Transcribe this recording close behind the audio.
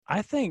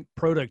I think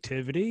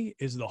productivity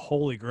is the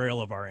holy grail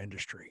of our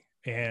industry.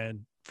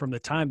 And from the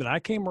time that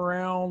I came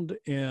around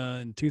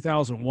in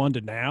 2001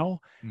 to now,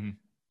 Mhm.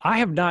 I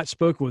have not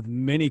spoken with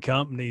many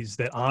companies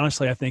that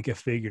honestly I think have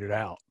figured it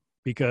out,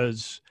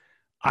 because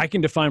I can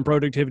define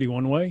productivity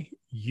one way,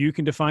 you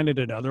can define it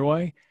another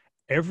way.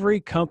 Every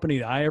company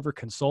that I ever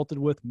consulted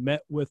with,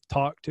 met with,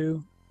 talked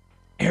to,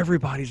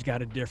 everybody's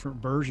got a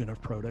different version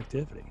of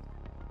productivity.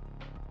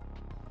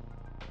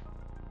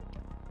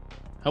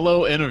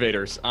 Hello,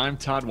 innovators. I'm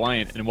Todd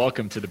Wyant, and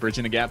welcome to the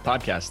Bridging the Gap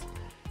podcast.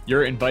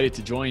 You're invited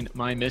to join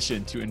my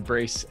mission to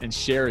embrace and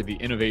share the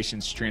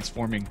innovations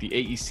transforming the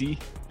AEC,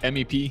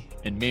 MEP,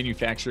 and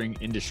manufacturing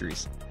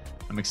industries.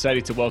 I'm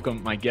excited to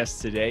welcome my guest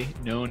today,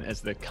 known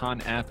as the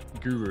ConApp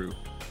Guru.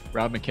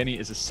 Rob McKinney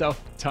is a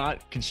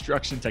self-taught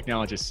construction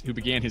technologist who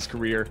began his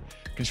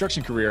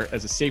construction career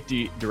as a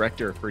safety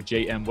director for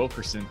J.M.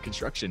 Wilkerson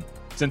Construction.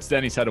 Since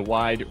then, he's had a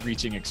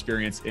wide-reaching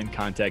experience in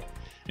ConTech,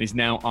 and he's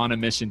now on a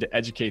mission to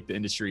educate the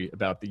industry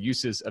about the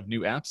uses of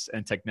new apps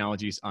and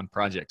technologies on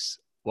projects.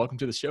 Welcome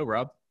to the show,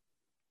 Rob.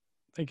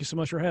 Thank you so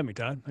much for having me,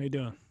 Todd. How you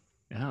doing?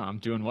 Yeah, I'm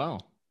doing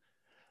well.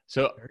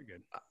 So Very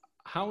good.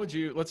 how would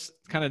you, let's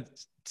kind of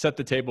set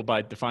the table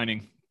by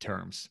defining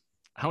terms.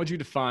 How would you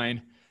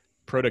define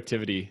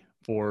productivity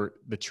for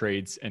the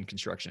trades and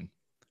construction?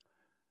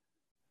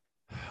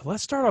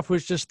 Let's start off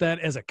with just that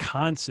as a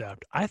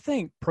concept. I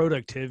think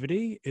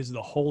productivity is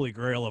the holy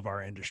grail of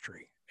our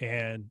industry.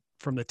 And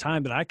from the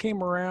time that I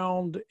came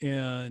around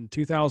in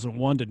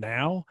 2001 to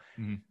now,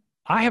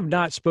 I have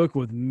not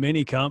spoken with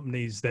many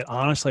companies that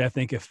honestly I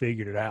think have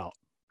figured it out,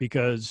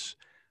 because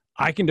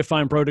I can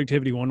define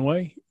productivity one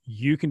way,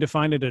 you can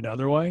define it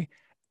another way.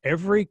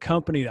 Every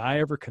company that I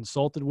ever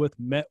consulted with,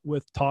 met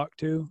with, talked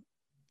to,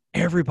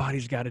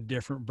 everybody's got a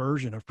different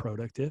version of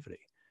productivity.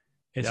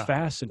 It's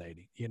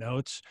fascinating. You know,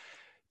 it's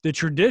the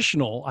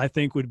traditional, I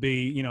think, would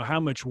be, you know,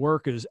 how much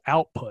work is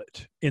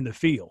output in the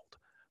field.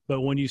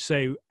 But when you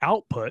say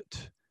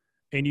output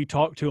and you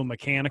talk to a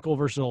mechanical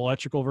versus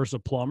electrical versus a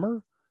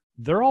plumber,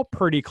 they're all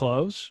pretty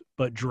close.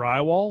 But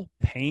drywall,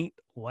 paint,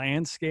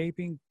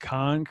 landscaping,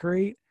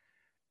 concrete,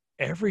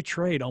 every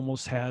trade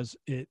almost has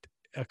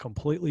a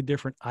completely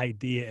different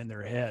idea in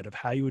their head of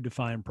how you would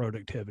define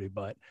productivity.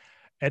 But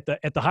at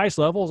the highest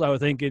levels, I would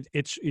think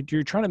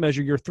you're trying to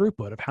measure your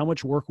throughput of how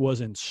much work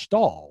was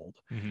installed.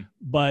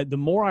 But the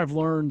more I've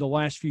learned the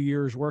last few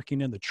years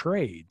working in the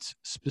trades,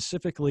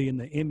 specifically in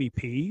the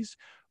MEPs,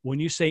 when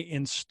you say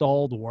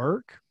installed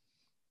work,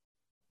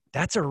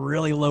 that's a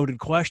really loaded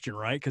question,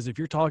 right? Because if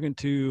you're talking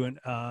to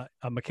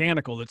a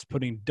mechanical that's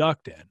putting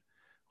duct in,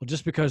 well,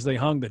 just because they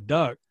hung the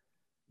duct,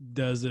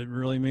 does it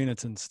really mean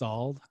it's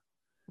installed?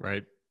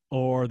 Right.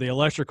 Or the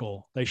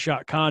electrical, they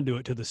shot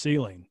conduit to the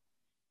ceiling.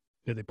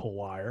 Did they pull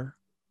wire?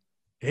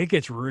 It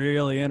gets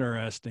really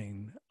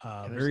interesting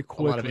very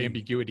quickly. A lot of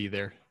ambiguity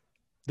there.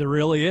 There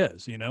really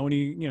is. You know, when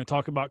you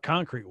talk about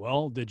concrete,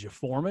 well, did you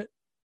form it?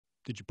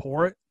 Did you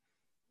pour it?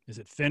 Is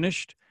it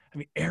finished? I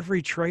mean,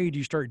 every trade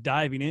you start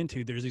diving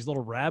into, there's these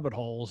little rabbit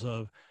holes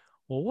of,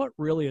 well, what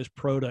really is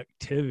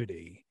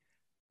productivity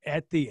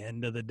at the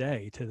end of the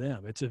day to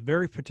them? It's a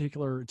very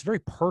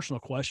personal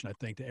question, I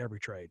think, to every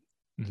trade.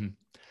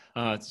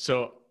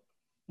 So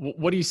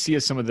what do you see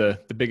as some of the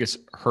biggest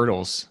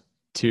hurdles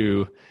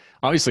to,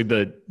 obviously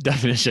the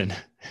definition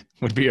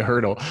would be a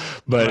hurdle,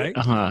 but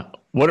right.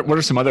 What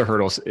are some other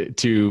hurdles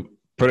to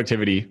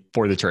productivity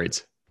for the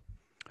trades?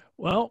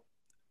 Well,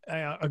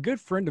 a good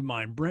friend of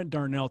mine, Brent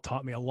Darnell,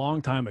 taught me a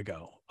long time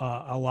ago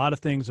a lot of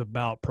things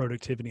about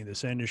productivity in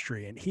this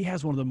industry. And he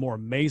has one of the more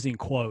amazing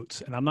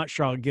quotes, and I'm not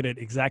sure I'll get it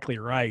exactly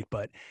right,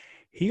 but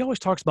he always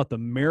talks about the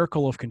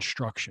miracle of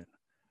construction.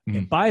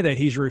 And by that,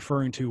 he's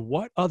referring to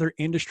what other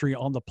industry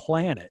on the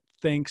planet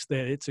thinks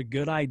that it's a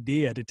good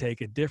idea to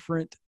take a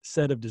different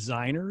set of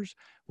designers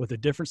with a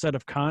different set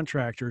of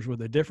contractors,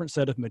 with a different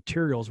set of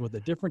materials, with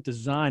a different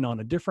design on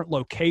a different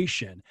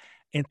location,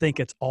 and think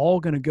it's all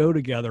going to go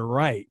together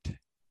right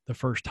the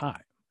first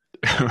time.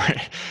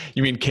 Right.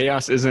 You mean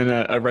chaos isn't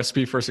a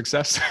recipe for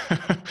success?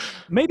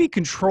 Maybe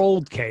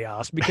controlled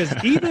chaos, because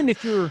even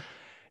if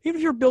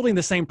you're building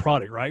the same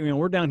product, right? You know,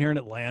 we're down here in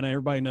Atlanta.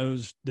 Everybody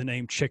knows the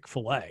name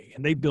Chick-fil-A,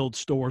 and they build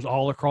stores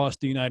all across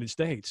the United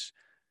States.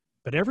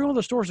 But every one of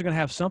the stores are going to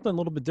have something a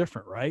little bit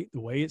different, right? The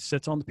way it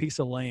sits on the piece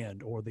of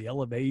land, or the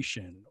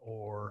elevation,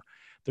 or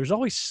there's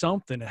always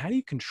something. And how do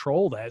you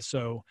control that?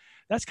 So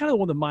that's kind of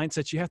one of the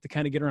mindsets you have to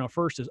kind of get around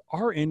first. Is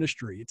our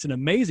industry. It's an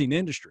amazing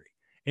industry,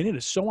 and it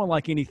is so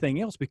unlike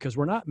anything else, because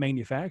we're not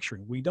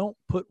manufacturing. We don't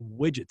put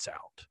widgets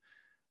out,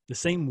 the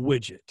same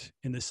widget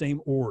in the same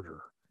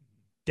order,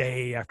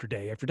 day after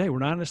day after day. We're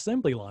not an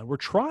assembly line. We're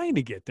trying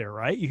to get there,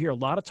 right? You hear a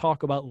lot of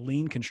talk about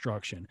lean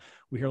construction.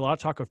 We hear a lot of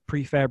talk of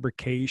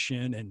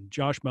prefabrication, and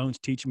Josh Bones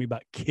teaching me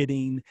about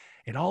kitting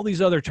and all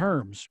these other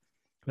terms.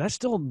 That's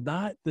still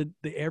not the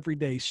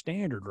everyday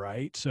standard,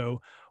 right?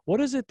 So what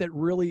is it that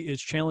really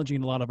is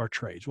challenging a lot of our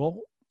trades?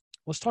 Well,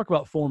 let's talk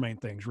about four main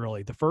things,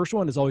 really. The first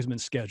one has always been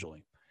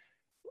scheduling.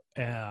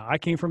 I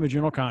came from a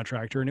general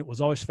contractor, and it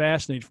was always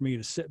fascinating for me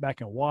to sit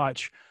back and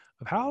watch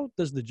of how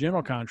does the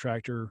general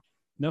contractor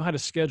know how to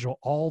schedule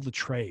all the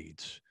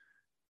trades.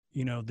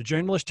 The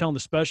generalist telling the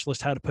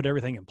specialist how to put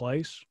everything in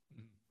place.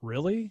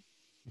 Really?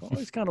 I've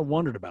always kind of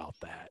wondered about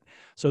that.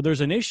 So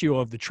there's an issue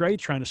of the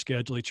trades trying to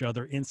schedule each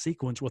other in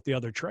sequence with the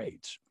other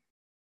trades.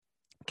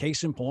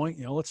 Case in point,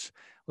 let's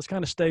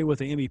kind of stay with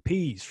the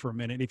MEPs for a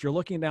minute. If you're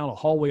looking down a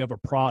hallway of a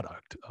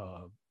product,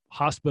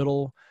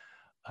 hospital,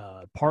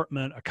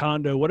 apartment, a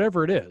condo,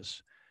 whatever it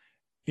is,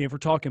 if we're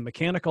talking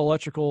mechanical,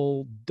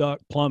 electrical,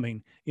 duct,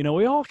 plumbing,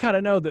 we all kind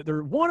of know that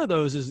one of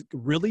those is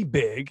really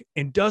big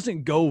and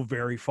doesn't go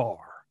very far.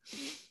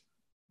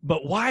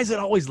 But why is it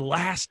always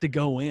last to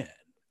go in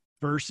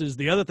versus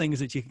the other thing is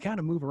that you can kind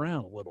of move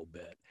around a little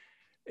bit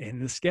in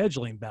the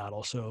scheduling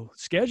battle. So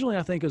scheduling,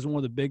 I think, is one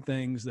of the big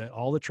things that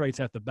all the trades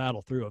have to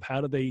battle through of how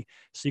do they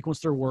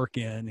sequence their work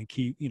in and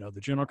keep, the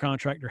general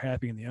contractor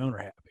happy and the owner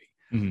happy.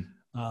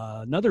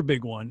 Mm-hmm. Another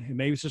big one, and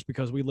maybe it's just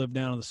because we live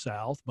down in the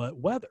South, but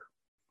weather.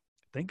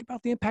 Think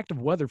about the impact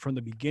of weather from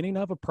the beginning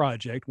of a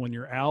project when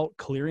you're out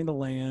clearing the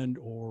land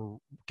or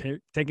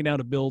taking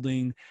down a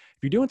building. If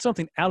you're doing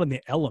something out in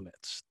the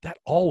elements, that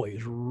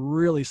always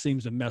really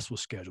seems to mess with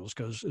schedules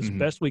because as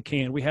best we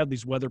can, we have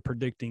these weather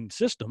predicting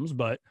systems,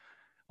 but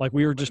like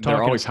we were just talking.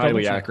 They're always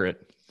highly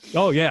accurate.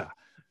 Oh, yeah.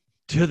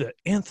 To the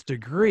nth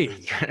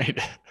degree. Right.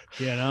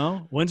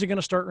 When's it going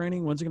to start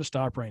raining? When's it going to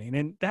stop raining?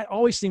 And that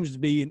always seems to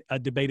be a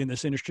debate in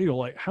this industry.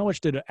 Like, how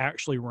much did it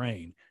actually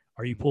rain?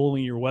 Are you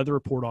pulling your weather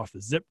report off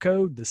the zip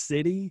code, the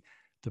city,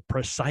 the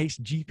precise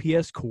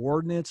GPS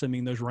coordinates? I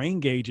mean, those rain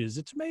gauges,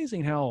 it's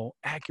amazing how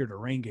accurate a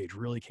rain gauge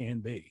really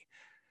can be.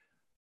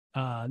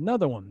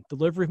 Another one,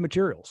 delivery of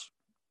materials.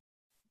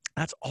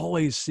 That's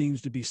always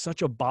seems to be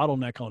such a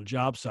bottleneck on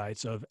job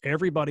sites of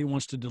everybody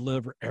wants to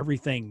deliver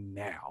everything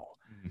now.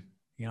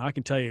 Mm-hmm. I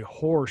can tell you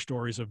horror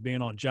stories of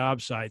being on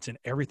job sites and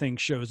everything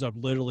shows up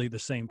literally the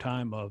same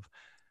time of,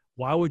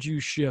 why would you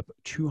ship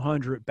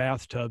 200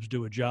 bathtubs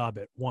to a job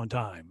at one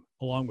time,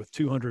 along with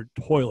 200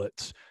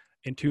 toilets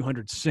and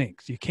 200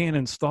 sinks? You can't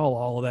install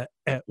all of that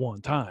at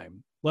one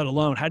time, let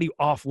alone how do you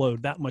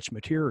offload that much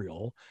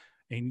material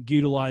and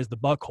utilize the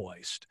buck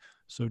hoist?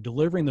 So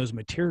delivering those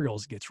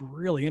materials gets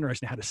really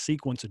interesting how to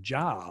sequence a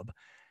job.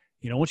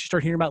 Once you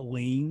start hearing about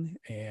lean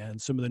and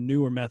some of the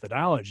newer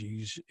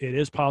methodologies, it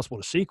is possible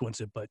to sequence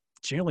it, but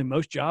generally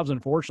most jobs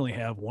unfortunately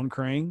have one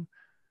crane,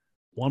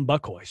 one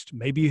buck hoist.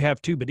 Maybe you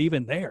have two, but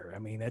even there, I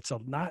mean, it's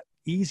not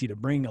easy to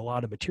bring a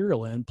lot of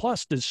material in.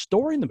 Plus, the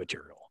storing the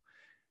material,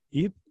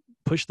 you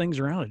push things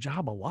around a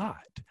job a lot.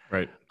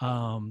 Right.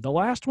 The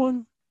last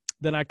one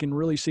that I can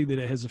really see that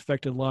it has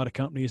affected a lot of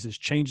companies is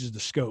changes the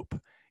scope.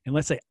 And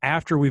let's say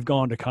after we've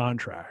gone to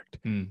contract,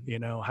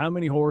 how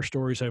many horror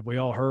stories have we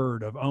all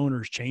heard of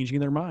owners changing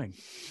their mind?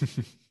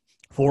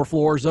 4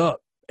 floors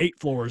up, 8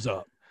 floors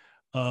up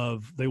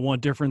of they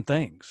want different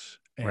things.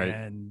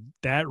 And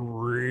that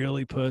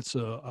really puts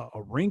a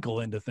wrinkle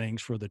into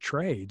things for the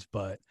trades.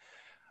 But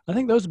I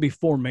think those would be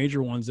 4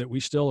 major ones that we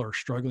still are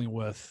struggling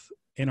with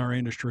in our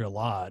industry a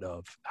lot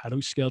of how do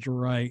we schedule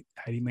right?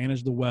 How do you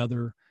manage the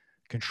weather,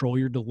 control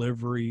your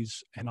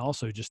deliveries, and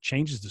also just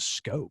changes the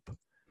scope.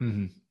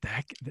 Mm-hmm.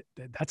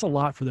 That's a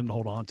lot for them to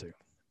hold on to.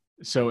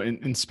 So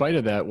in spite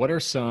of that, what are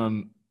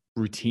some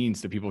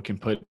routines that people can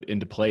put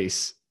into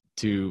place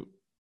to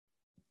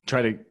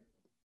try to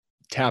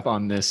tap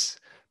on this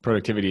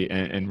productivity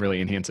and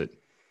really enhance it?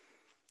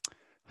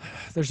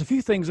 There's a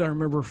few things I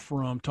remember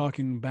from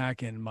talking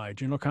back in my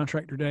general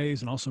contractor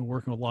days and also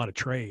working with a lot of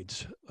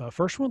trades.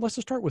 First one, let's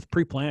just start with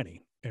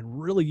pre-planning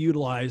and really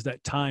utilize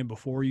that time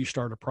before you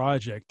start a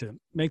project to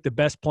make the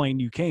best plan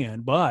you can,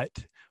 but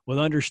with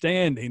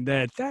understanding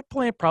that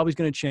plan probably is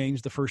going to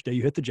change the first day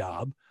you hit the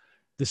job,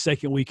 the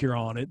second week you're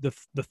on it,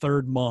 the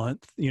third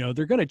month,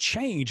 they're going to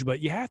change, but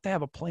you have to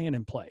have a plan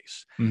in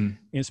place. Mm-hmm.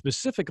 And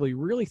specifically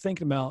really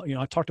thinking about,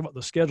 I talked about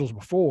the schedules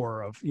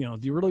before of, do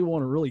you really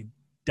want to really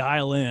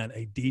dial in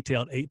a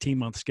detailed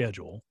 18-month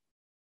schedule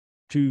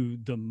to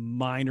the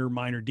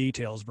minor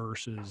details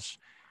versus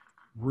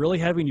really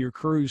having your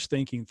crews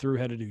thinking through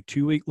how to do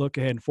 2-week look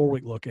ahead and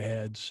 4-week look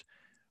aheads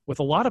with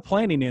a lot of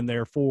planning in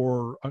there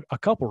for a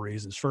couple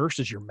reasons. First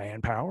is your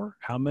manpower.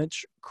 How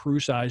much crew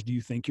size do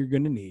you think you're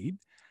going to need?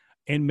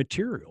 And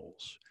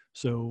materials.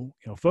 So,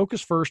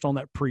 focus first on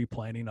that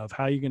pre-planning of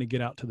how you're going to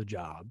get out to the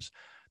jobs.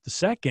 The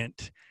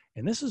second,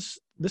 and this is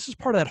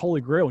part of that holy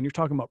grail when you're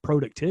talking about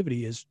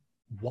productivity, is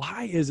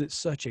why is it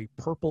such a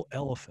purple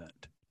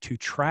elephant to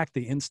track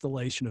the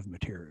installation of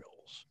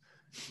materials?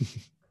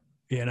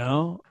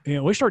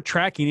 We start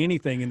tracking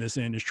anything in this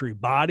industry,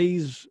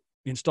 bodies,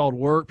 installed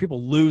work,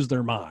 people lose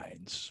their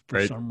minds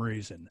for some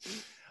reason.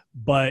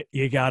 But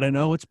you got to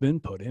know it's been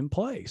put in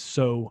place.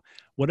 So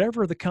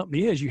whatever the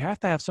company is, you have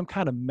to have some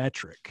kind of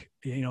metric.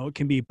 It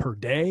can be per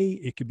day,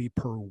 it could be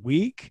per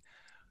week,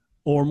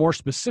 or more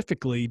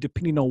specifically,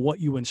 depending on what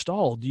you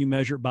install. Do you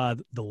measure it by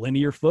the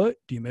linear foot?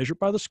 Do you measure it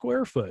by the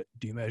square foot?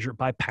 Do you measure it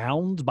by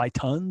pounds, by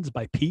tons,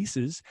 by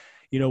pieces?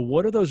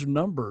 What are those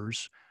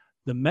numbers,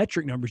 the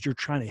metric numbers you're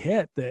trying to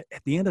hit that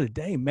at the end of the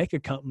day make a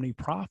company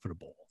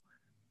profitable?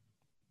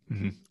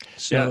 Mm-hmm.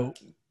 So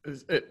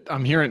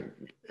I'm hearing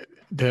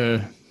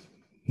the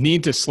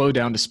need to slow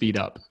down to speed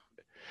up.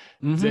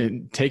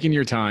 Taking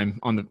your time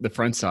on the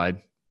front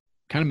side,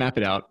 kind of map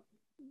it out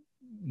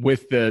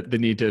with the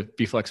need to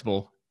be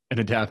flexible and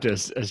adapt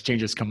as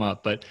changes come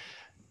up. But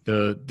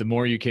the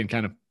more you can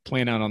kind of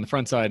plan out on the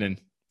front side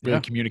and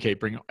really communicate,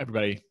 bring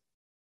everybody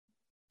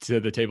to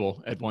the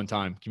table at one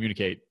time,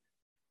 communicate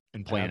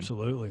and plan.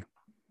 Absolutely.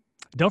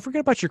 Don't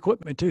forget about your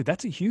equipment too.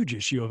 That's a huge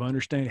issue of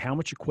understanding how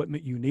much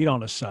equipment you need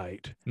on a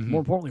site. More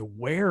importantly,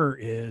 where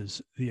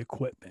is the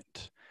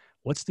equipment?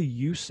 What's the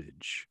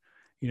usage?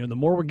 The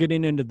more we're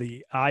getting into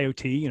the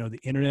IoT, the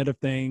Internet of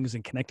Things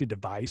and connected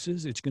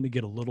devices, it's going to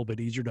get a little bit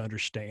easier to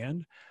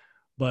understand.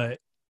 But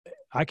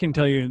I can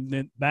tell you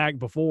that back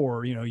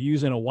before,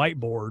 using a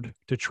whiteboard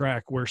to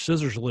track where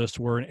scissors lifts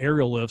were and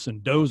aerial lifts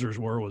and dozers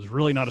were was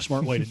really not a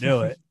smart way to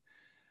do it.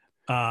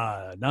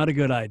 Not a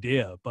good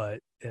idea, but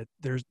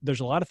there's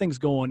a lot of things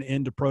going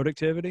into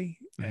productivity,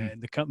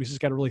 and the companies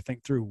just got to really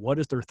think through what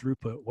is their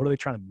throughput, what are they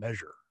trying to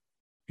measure,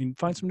 and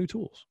find some new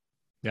tools.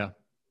 Yeah.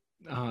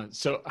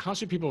 So how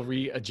should people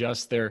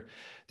readjust their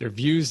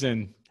views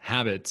and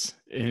habits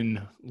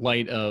in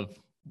light of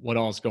what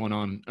all is going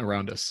on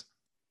around us?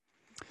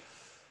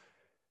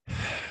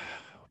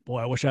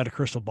 Boy, I wish I had a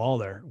crystal ball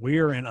there. We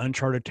are in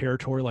uncharted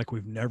territory like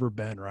we've never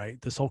been, right?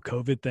 This whole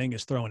COVID thing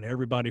is throwing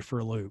everybody for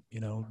a loop.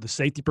 The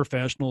safety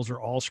professionals are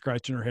all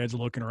scratching their heads,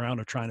 looking around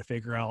and trying to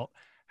figure out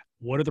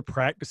what are the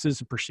practices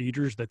and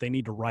procedures that they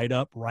need to write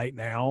up right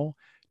now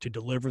to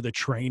deliver the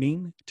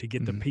training, to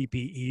get the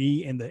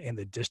PPE and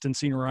the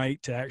distancing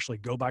right, to actually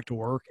go back to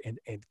work and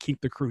keep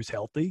the crews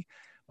healthy.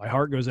 My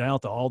heart goes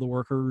out to all the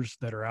workers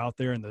that are out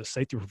there and the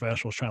safety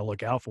professionals trying to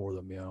look out for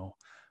them.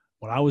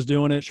 When I was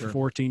doing it for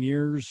 14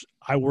 years,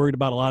 I worried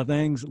about a lot of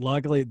things.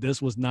 Luckily,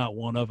 this was not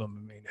one of them.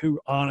 I mean, who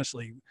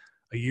honestly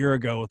a year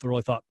ago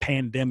really thought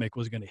pandemic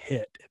was going to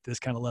hit at this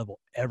kind of level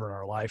ever in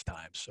our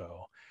lifetime?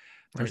 So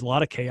there's a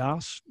lot of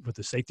chaos with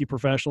the safety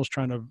professionals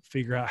trying to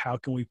figure out how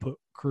can we put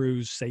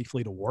crews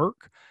safely to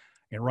work.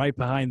 And right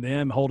behind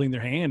them, holding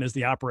their hand, is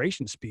the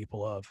operations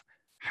people of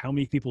how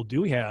many people do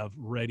we have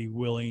ready,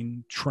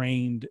 willing,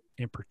 trained,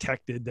 and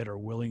protected that are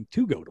willing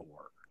to go to work?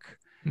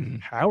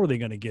 How are they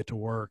going to get to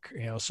work?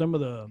 Some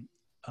of the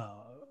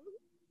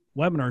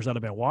webinars that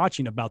I've been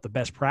watching about the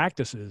best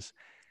practices,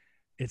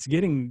 it's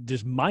getting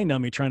just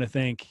mind-numbing trying to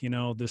think, the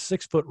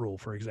 6-foot rule,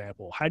 for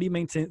example. How do you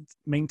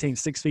maintain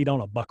 6 feet on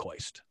a buck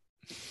hoist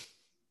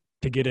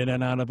to get in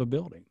and out of a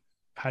building?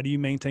 How do you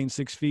maintain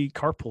 6 feet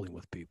carpooling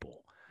with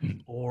people?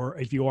 Or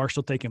if you are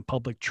still taking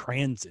public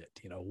transit,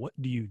 what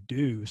do you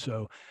do?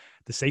 So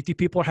the safety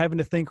people are having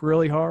to think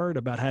really hard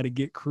about how to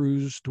get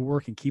crews to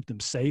work and keep them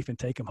safe and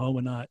take them home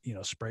and not,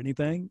 spread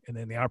anything. And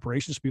then the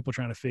operations people are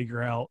trying to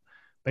figure out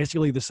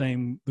basically the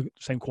same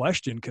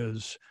question,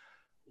 because,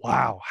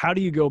 wow, how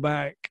do you go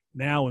back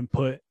now and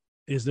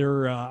is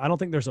there, I don't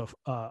think there's a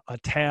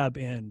tab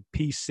in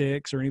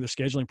P6 or any of the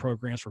scheduling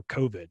programs for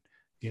COVID.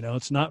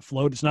 It's not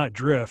float, it's not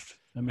drift.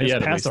 I mean,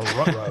 it's past a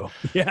rut row.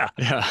 Yeah.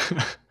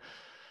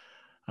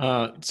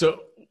 So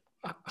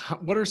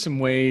what are some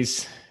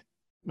ways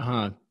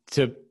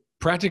to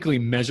practically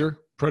measure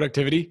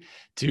productivity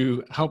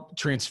to help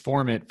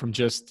transform it from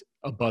just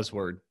a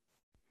buzzword?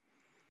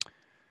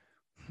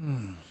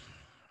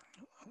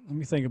 Let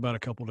me think about a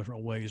couple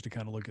different ways to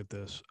kind of look at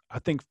this. I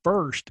think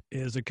first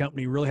is a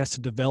company really has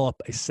to develop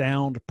a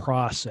sound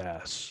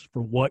process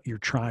for what you're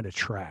trying to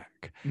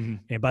track.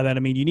 And by that, I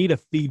mean, you need a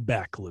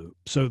feedback loop.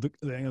 So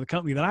the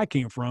company that I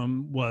came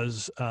from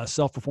was a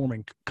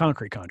self-performing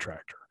concrete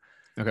contractor.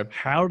 Okay.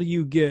 How do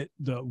you get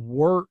the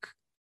work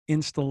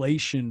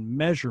installation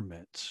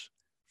measurements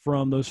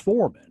from those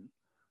foremen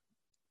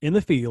in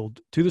the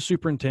field to the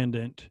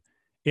superintendent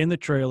in the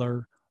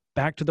trailer,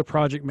 back to the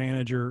project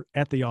manager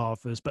at the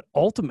office, but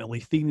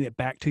ultimately feeding it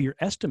back to your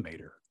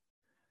estimator?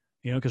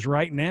 Because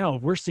right now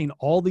we're seeing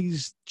all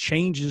these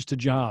changes to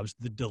jobs,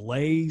 the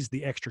delays,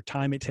 the extra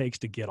time it takes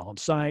to get on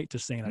site, to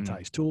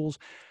sanitize tools.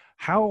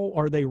 How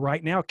are they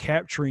right now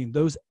capturing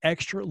those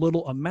extra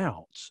little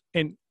amounts?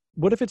 And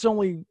what if it's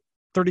only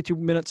 32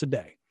 minutes a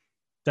day?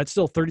 That's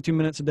still 32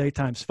 minutes a day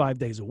times 5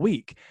 days a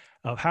week.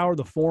 Of how are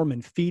the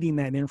foremen feeding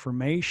that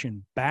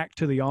information back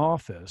to the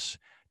office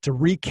to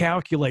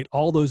recalculate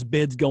all those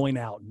bids going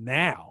out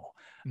now?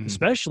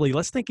 Especially,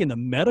 let's think in the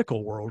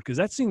medical world, because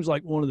that seems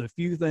like one of the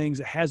few things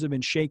that hasn't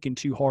been shaken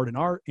too hard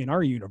in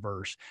our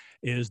universe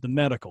is the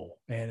medical.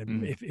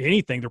 And if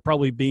anything, they're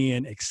probably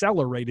being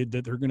accelerated,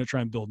 that they're going to try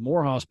and build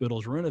more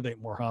hospitals, renovate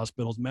more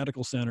hospitals,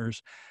 medical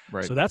centers.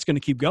 Right. So that's going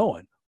to keep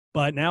going.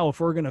 But now if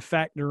we're going to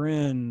factor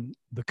in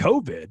the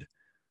COVID,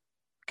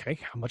 okay,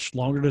 how much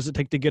longer does it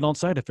take to get on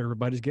site if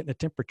everybody's getting a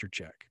temperature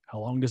check? How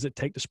long does it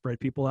take to spread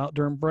people out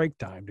during break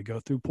time, to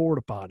go through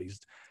porta potties?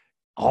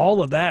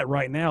 All of that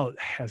right now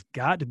has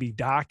got to be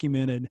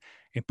documented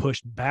and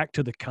pushed back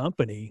to the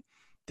company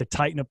to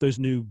tighten up those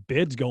new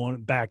bids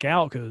going back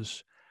out.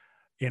 Because,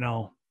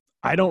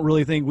 I don't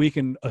really think we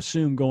can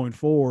assume going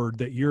forward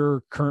that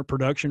your current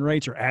production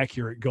rates are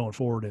accurate going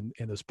forward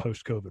in this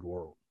post-COVID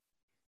world.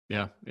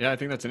 Yeah. I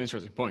think that's an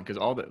interesting point, because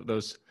all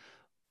those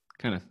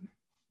kind of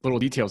little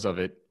details of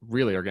it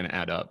really are going to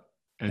add up.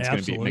 and it's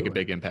going to make a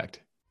big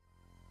impact.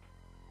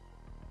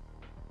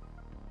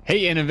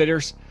 Hey,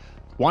 innovators.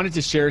 Wanted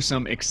to share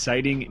some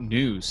exciting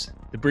news.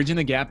 The Bridging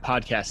the Gap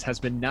podcast has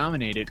been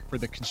nominated for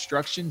the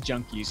Construction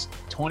Junkies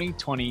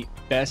 2020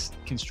 Best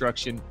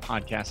Construction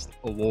Podcast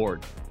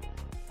Award.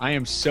 I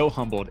am so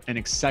humbled and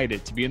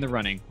excited to be in the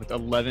running with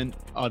 11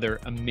 other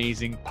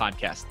amazing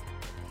podcasts.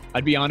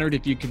 I'd be honored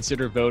if you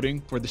consider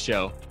voting for the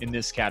show in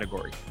this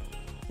category.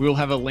 We will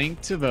have a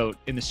link to vote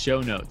in the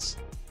show notes.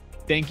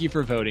 Thank you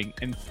for voting,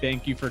 and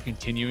thank you for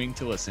continuing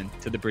to listen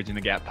to the Bridging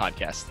the Gap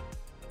podcast.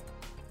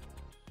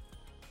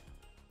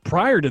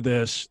 Prior to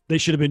this, they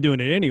should have been doing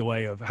it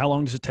anyway of how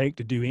long does it take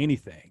to do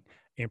anything,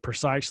 and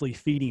precisely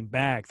feeding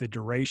back the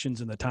durations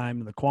and the time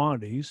and the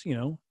quantities,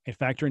 and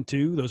factoring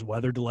too those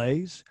weather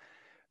delays,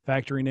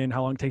 factoring in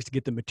how long it takes to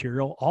get the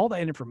material. All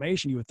that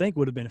information you would think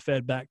would have been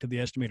fed back to the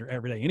estimator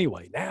every day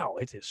anyway. Now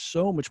it is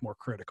so much more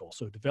critical.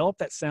 So develop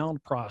that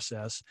sound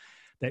process,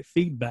 that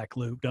feedback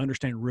loop to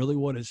understand really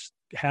what is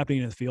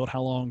happening in the field,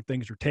 how long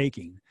things are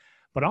taking.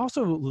 But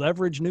also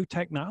leverage new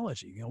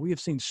technology. We have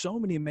seen so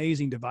many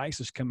amazing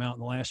devices come out in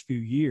the last few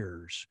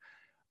years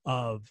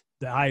of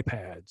the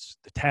iPads,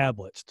 the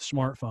tablets, the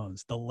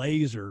smartphones, the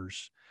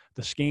lasers,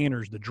 the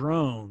scanners, the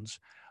drones.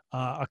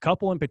 A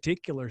couple in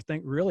particular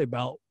think really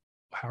about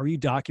how are you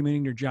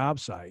documenting your job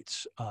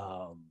sites?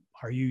 Are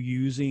you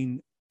using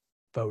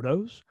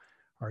photos?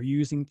 Are you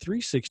using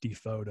 360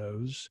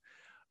 photos?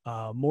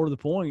 More to the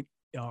point,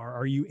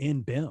 are you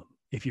in BIM?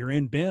 If you're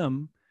in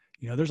BIM,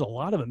 there's a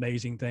lot of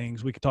amazing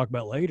things we could talk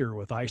about later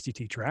with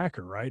ICT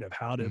Tracker, right, of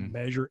how to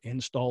measure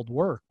installed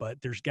work.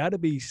 But there's got to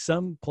be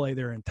some play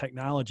there in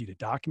technology to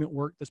document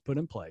work that's put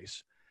in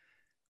place,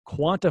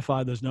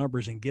 quantify those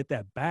numbers, and get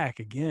that back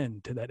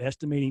again to that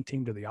estimating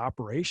team, to the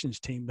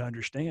operations team to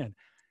understand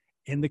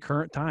in the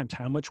current times,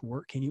 how much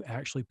work can you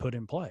actually put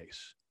in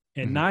place?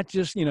 And not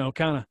just,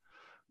 kind of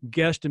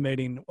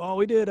guesstimating,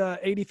 we did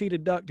 80 feet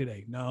of duct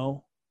today.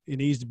 No, it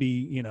needs to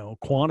be,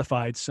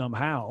 quantified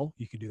somehow.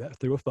 You can do that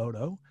through a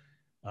photo.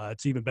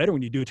 It's even better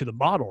when you do it to the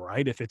model,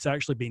 right? If it's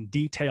actually being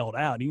detailed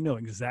out,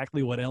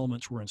 exactly what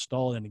elements were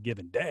installed in a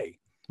given day.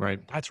 Right.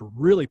 That's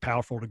really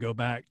powerful to go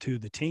back to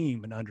the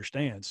team and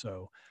understand.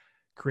 So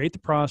create the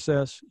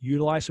process,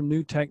 utilize some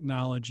new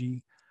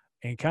technology,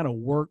 and kind of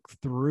work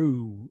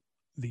through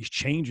these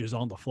changes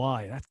on the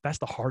fly. And that's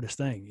the hardest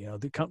thing.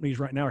 The companies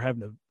right now are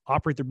having to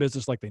operate their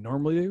business like they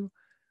normally do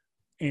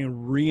and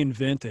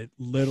reinvent it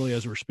literally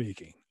as we're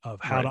speaking of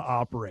how to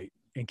operate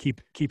and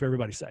keep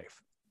everybody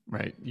safe.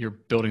 Right. You're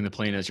building the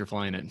plane as you're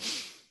flying it.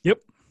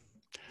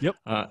 Yep.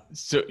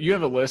 So you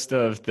have a list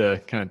of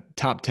the kind of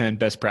top 10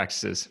 best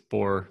practices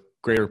for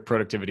greater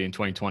productivity in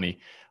 2020.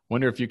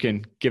 Wonder if you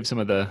can give some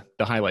of the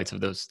highlights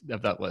of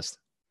that list.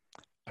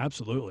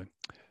 Absolutely.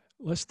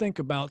 Let's think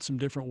about some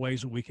different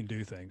ways that we can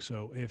do things.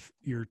 So if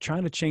you're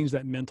trying to change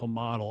that mental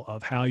model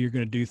of how you're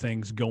going to do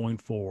things going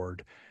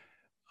forward,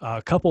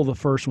 a couple of the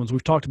first ones,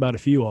 we've talked about a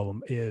few of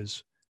them,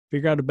 is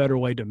figure out a better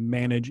way to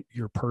manage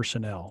your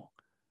personnel,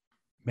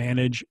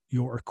 manage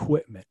your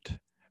equipment,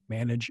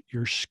 manage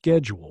your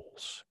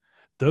schedules.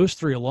 Those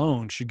three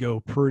alone should go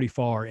pretty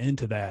far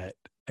into that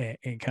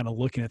and kind of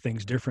looking at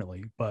things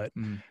differently. But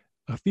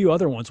a few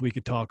other ones we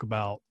could talk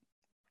about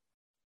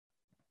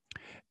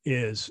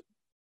is,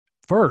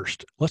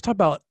 first, let's talk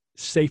about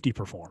safety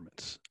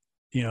performance.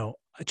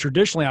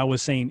 Traditionally I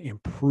was saying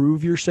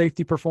improve your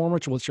safety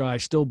performance, which I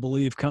still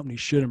believe companies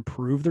should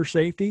improve their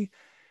safety.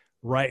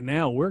 Right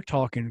now, we're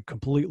talking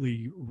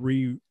completely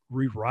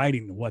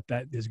rewriting what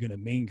that is going to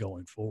mean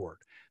going forward.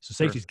 So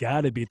safety's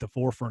got to be at the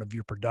forefront of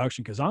your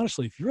production. Because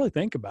honestly, if you really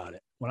think about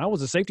it, when I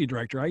was a safety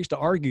director, I used to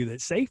argue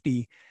that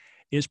safety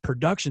is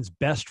production's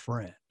best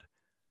friend.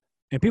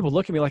 And people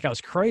look at me like I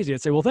was crazy.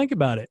 I'd say, well, think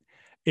about it.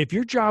 If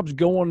your job's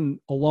going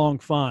along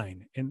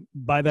fine, and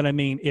by that I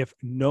mean if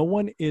no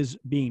one is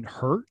being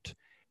hurt,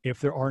 if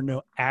there are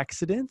no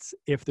accidents,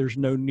 if there's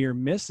no near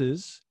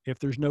misses, if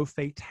there's no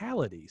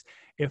fatalities,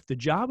 if the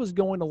job is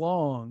going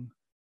along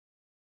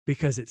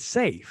because it's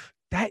safe,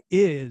 that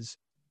is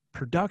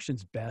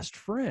production's best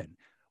friend.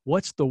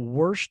 What's the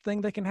worst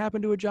thing that can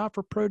happen to a job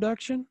for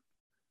production?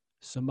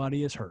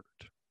 Somebody is hurt.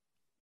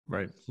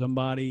 Right.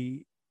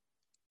 Somebody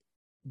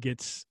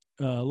gets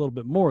a little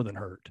bit more than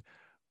hurt.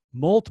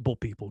 Multiple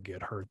people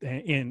get hurt.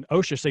 In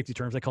OSHA safety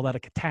terms, they call that a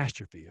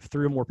catastrophe. If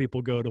 3 or more people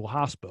go to a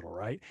hospital,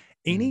 right?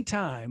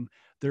 Anytime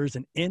there's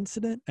an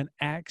incident, an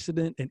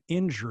accident, an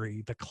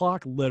injury, the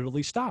clock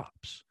literally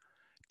stops.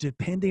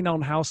 Depending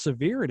on how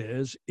severe it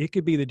is, it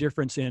could be the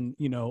difference in,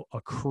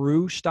 a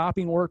crew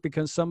stopping work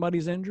because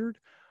somebody's injured,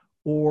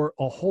 or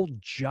a whole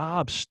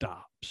job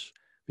stops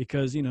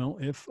because,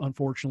 if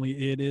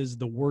unfortunately it is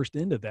the worst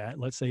end of that,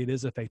 let's say it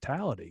is a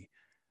fatality,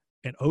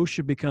 and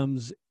OSHA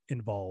becomes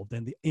involved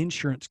and the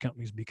insurance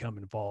companies become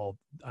involved.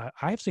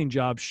 I've seen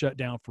jobs shut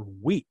down for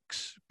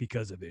weeks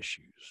because of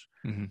issues.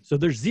 So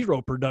there's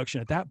zero production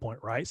at that point,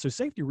 right? So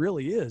safety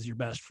really is your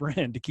best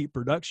friend to keep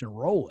production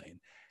rolling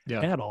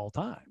at all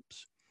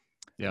times.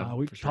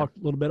 We've talked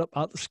a little bit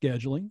about the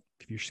scheduling.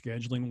 If you're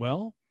scheduling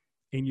well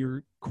and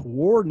you're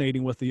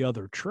coordinating with the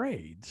other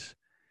trades,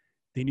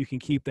 then you can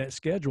keep that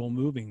schedule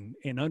moving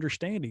and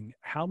understanding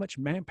how much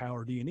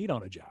manpower do you need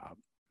on a job?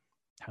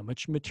 How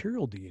much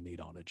material do you need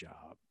on a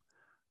job?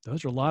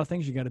 Those are a lot of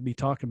things you got to be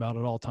talking about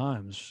at all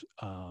times,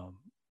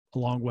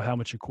 along with how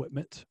much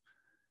equipment.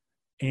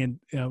 And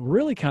a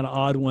really kind of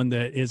odd one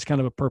that is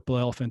kind of a purple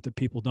elephant that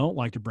people don't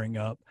like to bring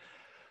up: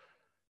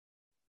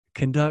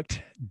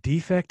 conduct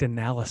defect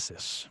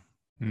analysis.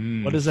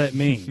 What does that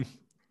mean?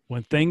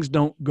 When things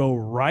don't go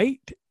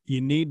right,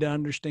 you need to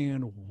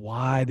understand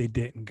why they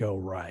didn't go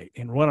right.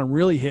 And what I'm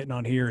really hitting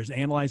on here is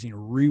analyzing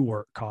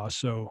rework costs.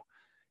 So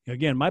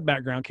again, my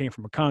background came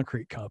from a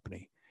concrete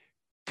company.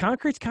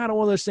 Concrete's kind of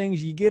one of those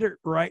things, you get it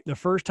right the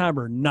first time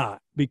or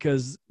not,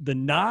 because the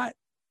knot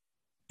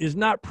is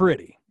not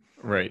pretty.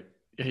 Right.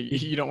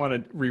 You don't want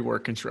to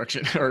rework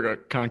construction or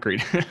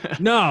concrete.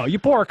 No, you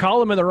pour a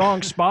column in the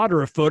wrong spot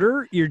or a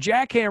footer, you're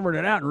jackhammering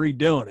it out and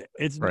redoing it.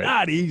 It's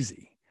not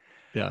easy.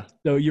 Yeah.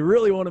 So you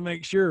really want to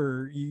make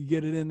sure you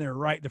get it in there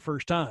right the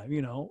first time,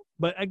 you know.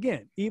 But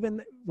again,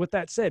 even with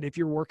that said, if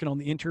you're working on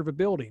the interior of a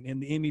building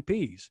and the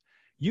MEPs,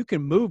 you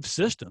can move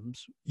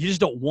systems. You just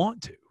don't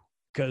want to,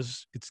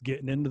 because it's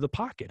getting into the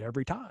pocket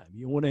every time.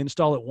 You want to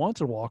install it once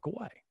and walk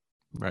away.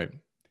 Right.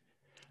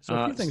 So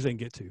a few things they can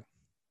get to.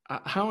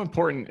 How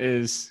important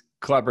is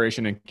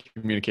collaboration and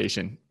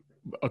communication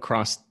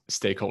across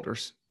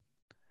stakeholders?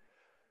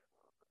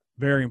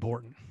 Very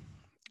important.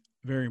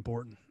 Very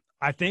important.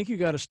 I think you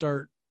got to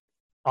start,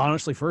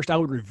 honestly, first I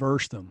would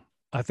reverse them.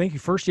 I think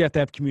first you have to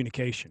have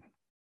communication.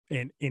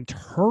 And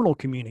internal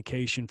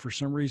communication, for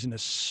some reason,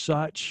 is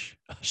such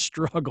a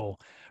struggle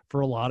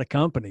for a lot of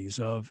companies.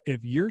 Of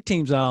if your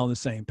team's not on the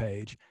same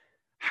page,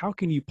 how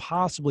can you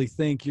possibly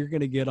think you're going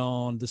to get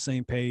on the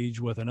same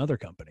page with another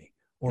company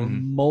or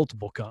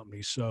multiple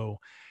companies? So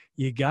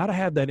you got to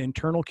have that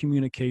internal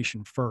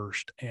communication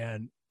first.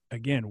 And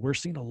again, we're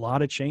seeing a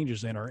lot of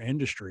changes in our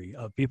industry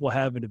of people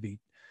having to be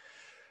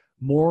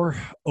more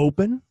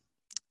open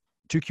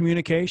to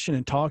communication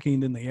and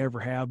talking than they ever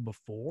have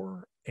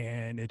before.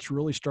 And it's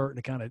really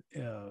starting to kind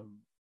of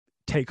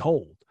take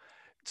hold.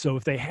 So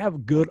if they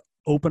have good,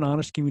 open,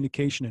 honest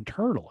communication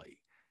internally,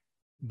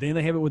 then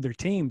they have it with their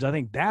teams. I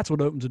think that's what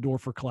opens the door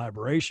for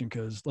collaboration.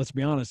 Because let's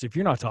be honest, if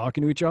you're not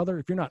talking to each other,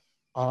 if you're not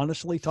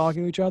honestly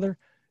talking to each other,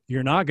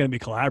 you're not going to be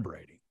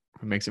collaborating.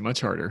 It makes it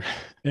much harder.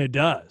 It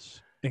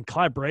does. And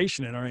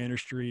collaboration in our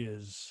industry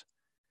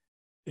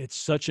it's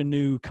such a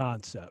new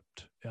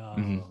concept.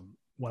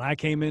 When I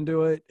came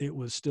into it, it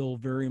was still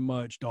very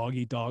much dog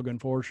eat dog,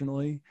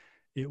 unfortunately.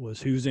 It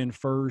was who's in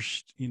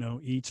first,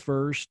 eats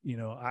first.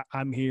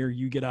 I'm here,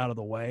 you get out of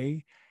the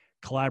way.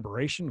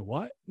 Collaboration,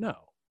 what? No,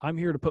 I'm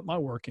here to put my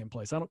work in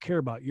place. I don't care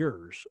about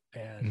yours.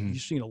 And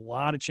you've seen a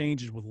lot of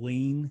changes with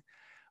lean,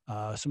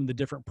 some of the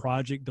different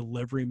project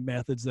delivery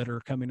methods that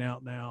are coming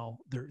out now.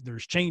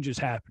 There's changes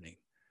happening.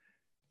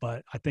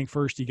 But I think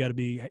first you have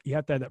to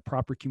have that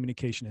proper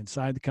communication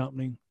inside the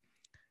company,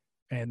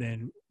 and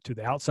then to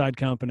the outside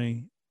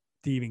company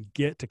to even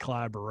get to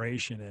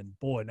collaboration. And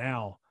boy,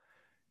 now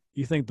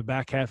you think the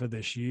back half of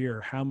this year,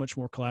 how much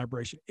more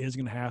collaboration is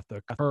going to have to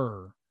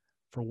occur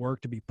for work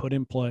to be put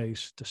in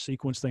place, to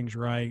sequence things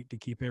right, to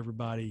keep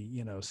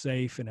everybody,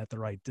 safe and at the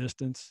right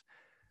distance.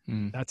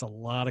 That's a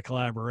lot of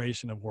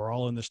collaboration of we're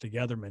all in this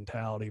together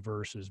mentality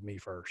versus me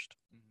first.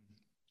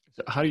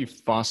 So how do you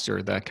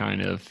foster that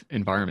kind of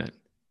environment?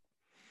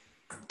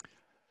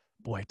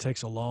 Boy, it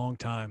takes a long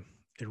time.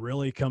 It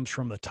really comes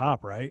from the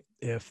top, right?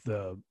 If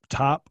the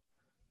top,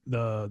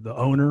 the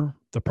owner,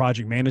 the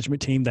project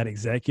management team, that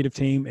executive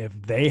team, if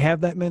they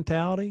have that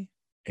mentality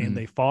and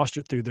they foster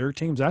it through their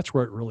teams, that's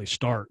where it really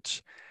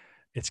starts.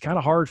 It's kind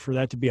of hard for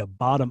that to be a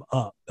bottom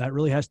up. That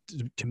really has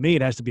to me,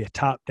 it has to be a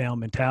top down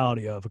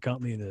mentality of a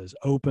company that is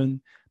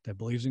open, that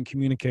believes in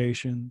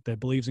communication, that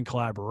believes in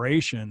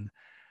collaboration.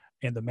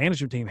 And the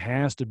management team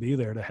has to be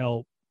there to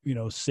help,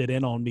 sit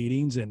in on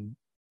meetings and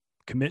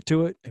commit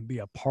to it and be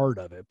a part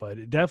of it. But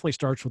it definitely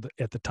starts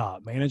at the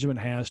top. Management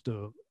has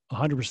to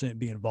 100%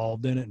 be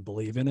involved in it and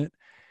believe in it,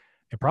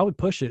 and probably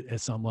push it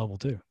at some level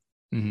too.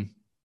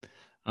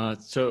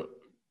 So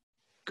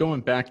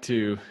going back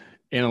to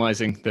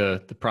analyzing the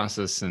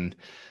process and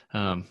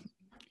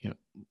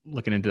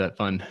looking into that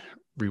fund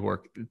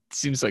rework, it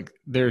seems like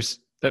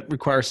that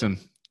requires some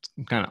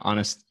kind of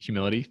honest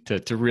humility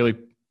to really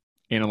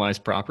analyze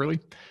properly.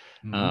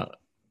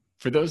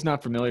 For those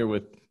not familiar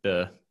with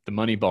the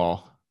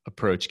Moneyball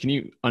approach, can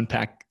you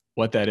unpack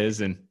what that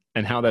is and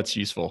how that's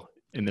useful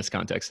in this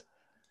context?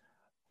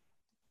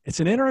 It's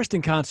an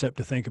interesting concept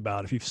to think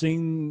about. If you've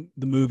seen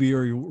the movie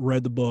or you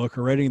read the book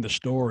or read any of the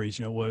stories,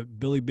 what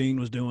Billy Beane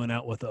was doing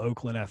out with the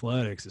Oakland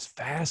Athletics is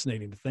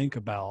fascinating to think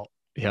about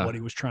what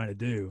he was trying to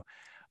do.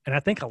 And I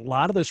think a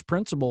lot of those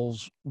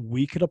principles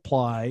we could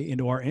apply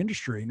into our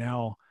industry.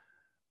 Now,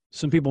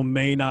 some people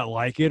may not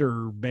like it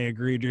or may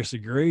agree or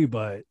disagree,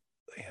 but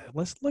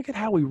let's look at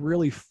how we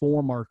really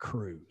form our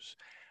crews.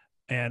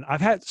 And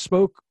I've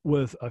spoke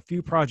with a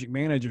few project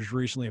managers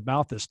recently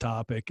about this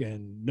topic,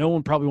 and no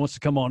one probably wants to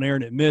come on air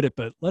and admit it,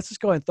 but let's just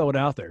go ahead and throw it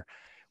out there.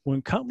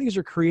 When companies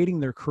are creating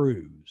their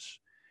crews,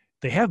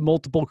 they have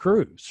multiple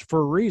crews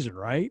for a reason,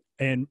 right?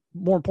 And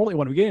more importantly,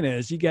 what I'm getting at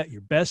is you got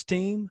your best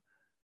team,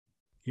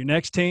 your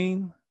next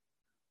team,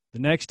 the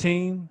next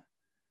team,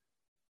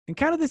 and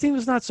kind of the team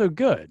that's not so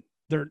good.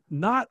 They're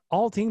not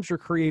all teams are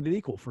created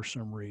equal for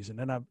some reason.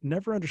 And I've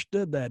never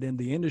understood that in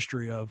the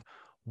industry of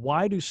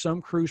why do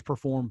some crews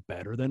perform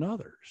better than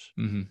others?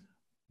 Mm-hmm.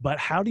 But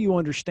how do you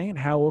understand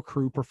how a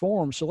crew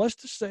performs? So let's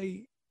just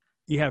say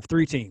you have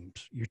 3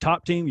 teams, your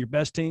top team, your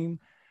best team,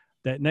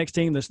 that next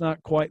team that's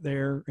not quite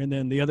there, and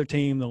then the other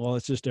team, well,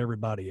 it's just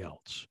everybody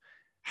else.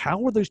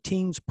 How are those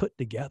teams put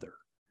together?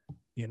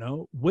 You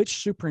know, which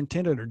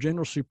superintendent or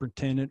general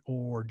superintendent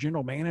or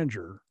general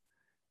manager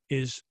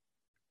is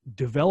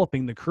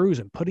developing the crews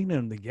and putting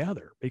them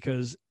together?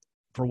 Because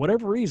for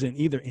whatever reason,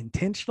 either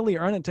intentionally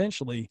or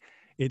unintentionally,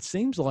 it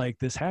seems like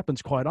this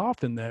happens quite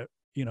often that,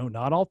 you know,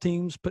 not all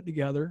teams put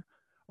together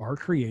are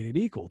created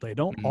equal. They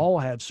don't all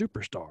have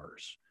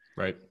superstars.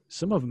 Right.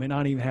 Some of them may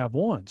not even have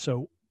one.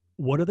 So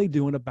what are they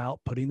doing about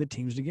putting the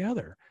teams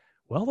together?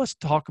 Well, let's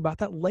talk about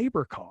that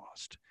labor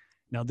cost.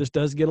 Now, this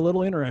does get a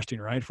little interesting,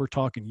 right? If we're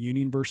talking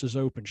union versus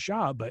open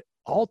shop, but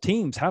all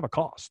teams have a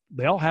cost.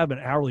 They all have an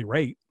hourly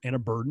rate and a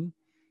burden.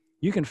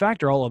 You can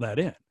factor all of that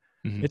in.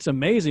 Mm-hmm. It's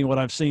amazing what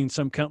I've seen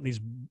some companies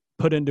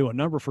put into a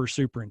number for a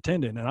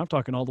superintendent. And I'm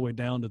talking all the way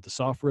down to the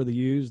software they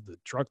use, the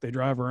truck they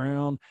drive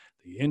around,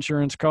 the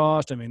insurance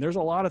cost. I mean, there's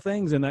a lot of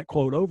things in that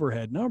quote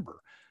overhead number.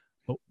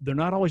 But they're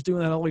not always doing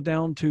that all the way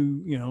down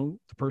to, you know,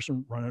 the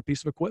person running a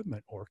piece of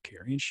equipment or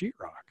carrying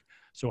sheetrock.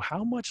 So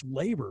how much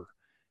labor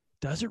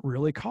does it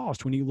really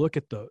cost when you look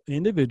at the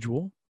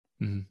individual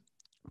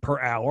per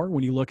hour,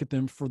 when you look at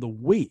them for the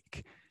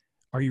week?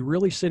 Are you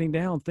really sitting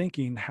down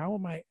thinking, how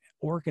am I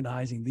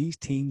organizing these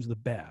teams the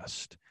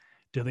best?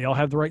 Do they all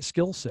have the right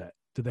skill set?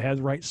 Do they have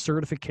the right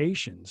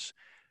certifications?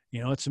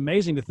 You know, it's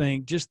amazing to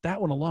think just that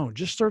one alone,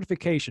 just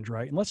certifications,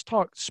 right? And let's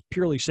talk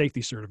purely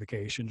safety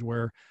certifications,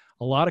 where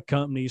a lot of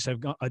companies have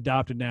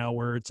adopted now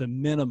where it's a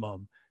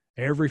minimum.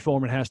 Every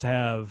foreman has to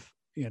have,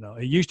 you know,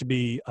 it used to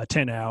be a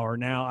 10-hour.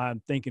 Now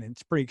I'm thinking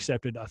it's pretty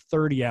accepted, a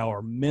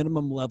 30-hour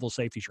minimum level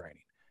safety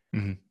training.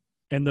 Mm-hmm.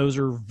 And those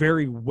are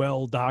very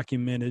well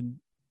documented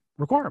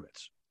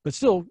requirements. But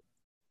still,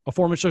 a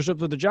foreman shows up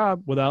to the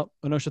job without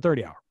an OSHA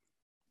 30-hour.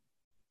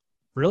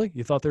 Really?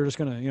 You thought they were just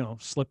going to, you know,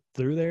 slip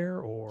through there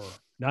or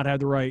not have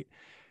the right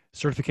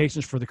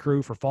certifications for the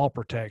crew, for fall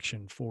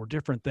protection, for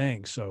different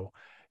things? So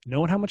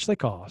knowing how much they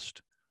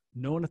cost,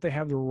 knowing if they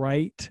have the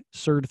right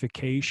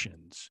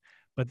certifications.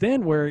 But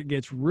then where it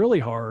gets really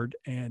hard,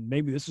 and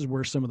maybe this is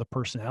where some of the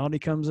personality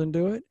comes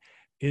into it,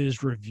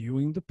 is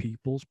reviewing the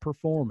people's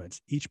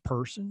performance. Each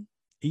person,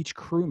 each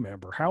crew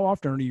member, how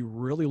often are you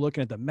really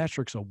looking at the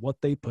metrics of what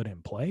they put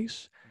in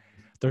place?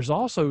 There's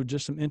also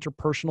just some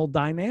interpersonal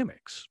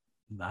dynamics.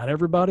 Not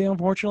everybody,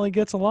 unfortunately,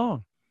 gets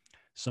along.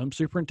 Some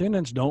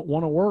superintendents don't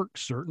want to work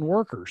certain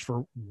workers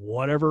for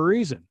whatever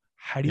reason.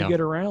 How do you get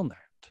around that?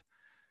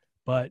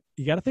 But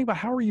you got to think about,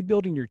 how are you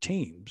building your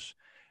teams?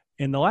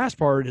 And the last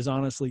part is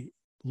honestly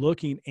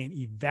looking and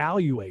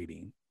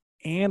evaluating,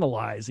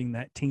 analyzing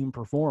that team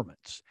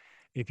performance.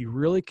 If you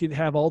really could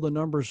have all the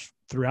numbers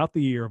throughout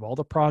the year of all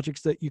the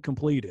projects that you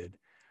completed,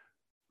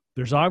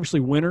 there's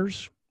obviously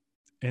winners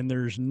and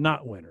there's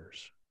not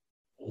winners.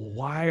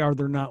 Why are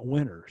there not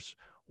winners?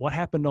 What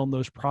happened on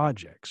those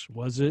projects?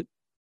 Was it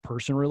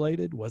person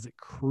related? Was it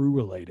crew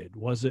related?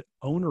 Was it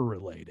owner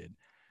related?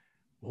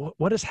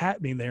 What is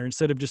happening there,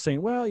 instead of just saying,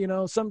 well, you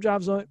know, some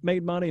jobs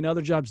made money and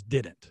other jobs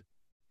didn't?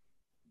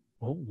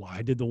 Well,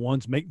 why did the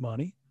ones make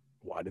money?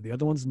 Why did the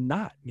other ones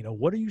not? You know,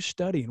 what are you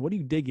studying? What are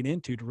you digging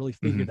into to really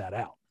figure that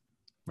out?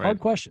 Right. Hard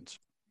questions.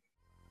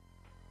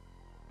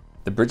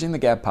 The Bridging the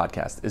Gap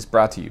podcast is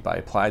brought to you by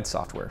Applied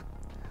Software.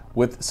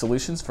 With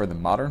solutions for the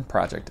modern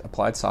project,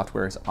 Applied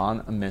Software is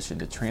on a mission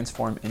to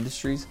transform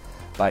industries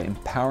by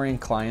empowering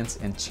clients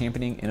and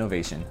championing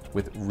innovation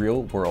with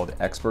real-world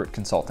expert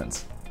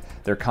consultants.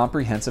 Their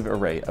comprehensive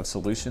array of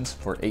solutions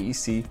for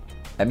AEC,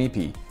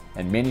 MEP,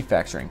 and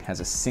manufacturing has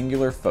a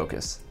singular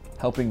focus,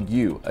 helping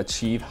you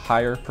achieve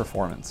higher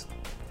performance.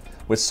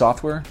 With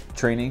software,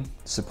 training,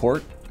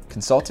 support,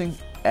 consulting,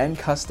 and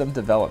custom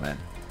development,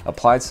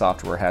 Applied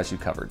Software has you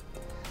covered.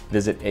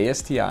 Visit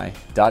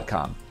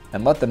ASTI.com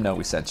and let them know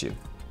we sent you.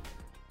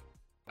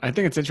 I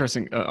think it's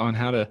interesting on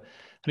how do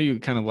you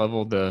kind of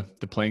level the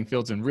playing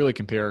fields and really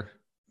compare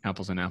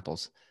apples and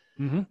apples.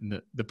 Mm-hmm.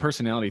 The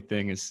personality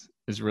thing is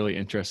really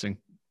interesting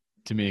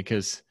to me,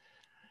 because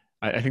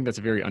I think that's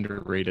a very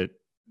underrated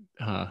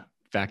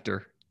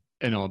factor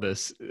in all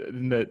this.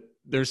 And that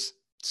there's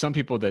some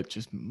people that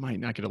just might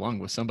not get along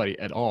with somebody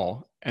at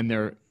all, and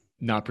they're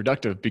not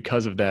productive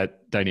because of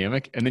that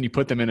dynamic. And then you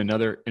put them in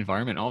another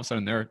environment, all of a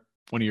sudden they're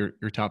one of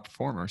your top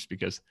performers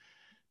because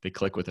they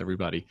click with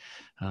everybody.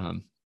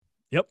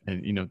 Yep.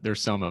 And, you know,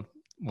 there's some of,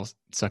 well,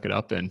 suck it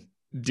up and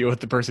deal with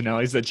the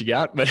personalities that you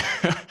got, but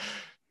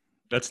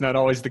that's not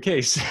always the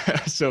case.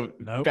 So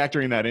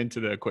factoring that into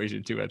the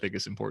equation too, I think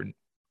is important.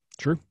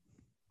 True.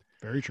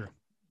 Very true.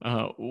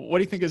 What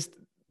do you think is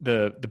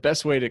the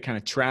best way to kind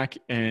of track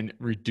and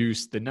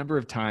reduce the number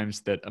of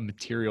times that a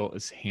material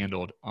is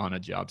handled on a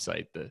job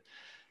site. The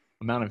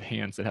amount of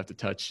hands that have to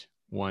touch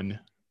one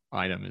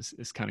item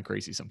is kind of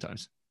crazy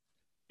sometimes.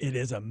 It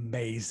is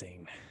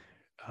amazing.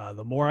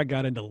 The more I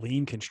got into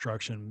lean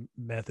construction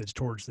methods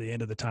towards the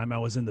end of the time I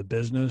was in the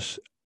business,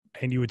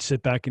 and you would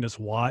sit back and just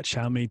watch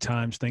how many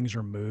times things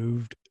are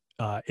moved,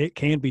 it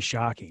can be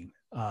shocking.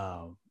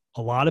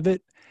 A lot of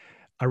it,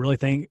 I really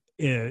think,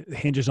 it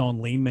hinges on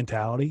lean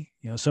mentality.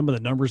 You know, some of the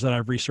numbers that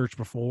I've researched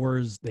before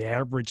is the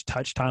average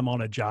touch time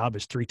on a job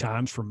is 3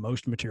 times for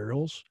most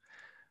materials,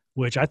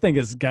 which I think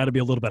has got to be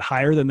a little bit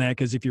higher than that.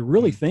 Because if you're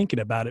really thinking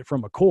about it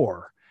from a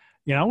core,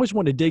 you know, I always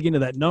want to dig into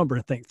that number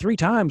and think 3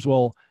 times.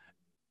 Well,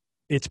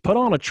 it's put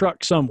on a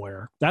truck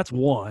somewhere. That's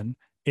one.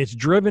 It's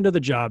driven to the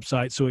job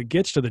site. So it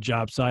gets to the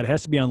job site. It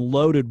has to be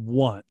unloaded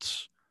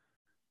once,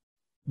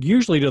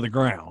 usually to the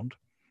ground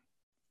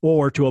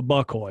or to a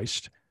buck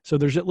hoist. So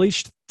there's at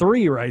least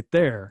 3 right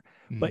there.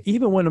 But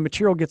even when a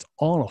material gets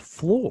on a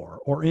floor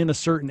or in a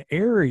certain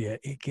area,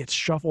 it gets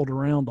shuffled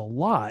around a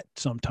lot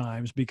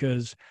sometimes,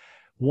 because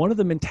one of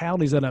the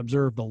mentalities that I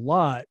observed a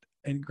lot,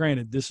 and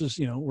granted, this is,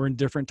 you know, we're in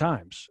different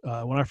times.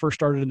 When I first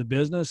started in the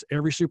business,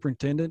 every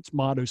superintendent's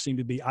motto seemed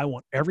to be, I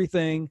want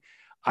everything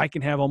I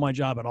can have on my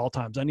job at all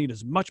times. I need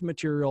as much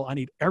material. I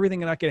need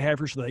everything that I can have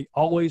here so they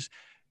always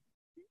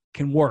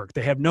can work.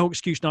 They have no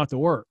excuse not to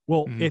work.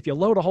 Well, if you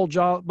load a whole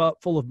job up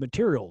full of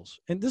materials,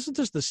 and this is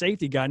just the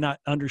safety guy not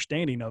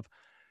understanding of,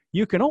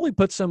 you can only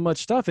put so much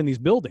stuff in these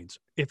buildings.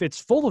 If it's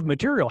full of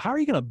material, how are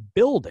you going to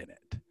build in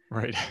it?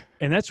 Right.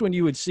 And that's when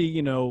you would see,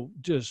 you know,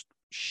 just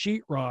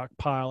sheetrock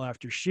pile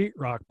after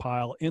sheetrock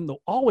pile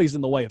always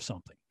in the way of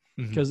something.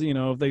 Because, you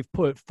know, if they've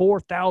put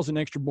 4,000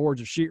 extra boards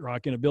of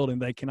sheetrock in a building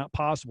they cannot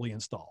possibly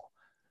install.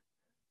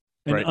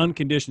 In an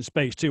unconditioned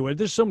space too.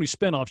 There's so many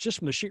spinoffs just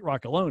from the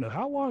sheetrock alone of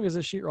how long has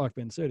this sheetrock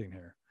been sitting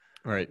here?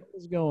 Right. What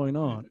is going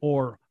on?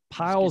 Or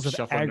piles of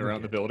shuffling aggregate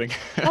around the building.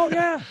 Oh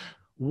yeah,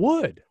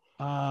 wood.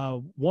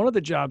 One of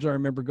the jobs I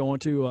remember going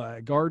to,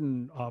 a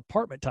garden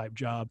apartment type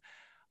job,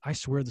 I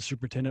swear the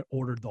superintendent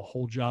ordered the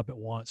whole job at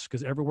once,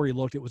 because everywhere he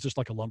looked, it was just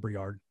like a lumber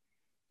yard.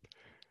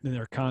 And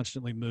they're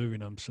constantly moving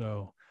them.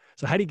 So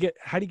how do you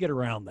get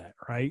around that,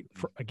 right?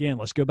 Again,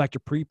 let's go back to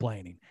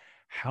pre-planning.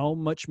 How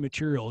much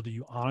material do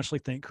you honestly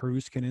think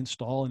crews can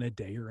install in a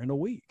day or in a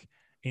week,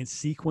 and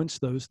sequence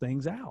those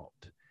things out?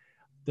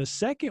 The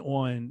second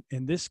one,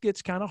 and this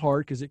gets kind of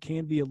hard because it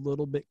can be a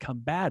little bit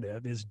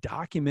combative, is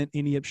document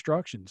any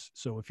obstructions.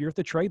 So if you're at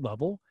the trade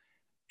level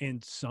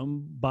and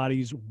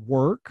somebody's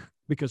work,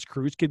 because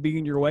crews could be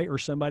in your way, or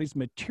somebody's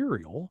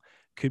material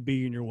could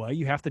be in your way,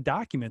 you have to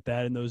document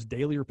that in those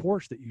daily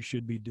reports that you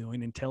should be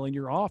doing, and telling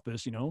your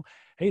office, you know,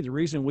 hey, the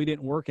reason we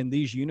didn't work in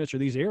these units or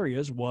these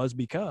areas was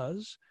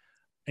because,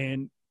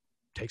 and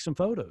take some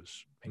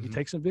photos, maybe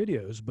take some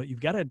videos, but you've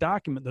got to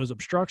document those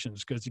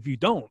obstructions, because if you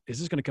don't, it's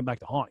just going to come back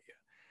to haunt you.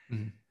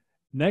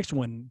 Next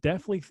one,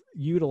 definitely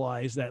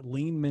utilize that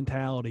lean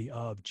mentality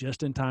of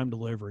just-in-time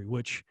delivery,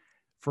 which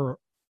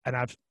and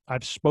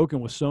I've spoken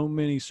with so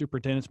many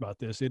superintendents about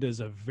this. It is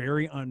a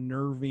very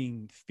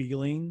unnerving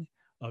feeling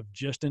of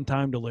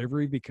just-in-time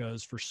delivery,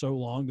 because for so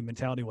long the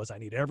mentality was, I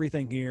need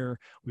everything here.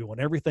 We want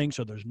everything,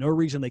 so there's no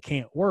reason they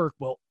can't work.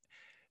 Well,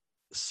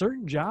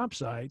 certain job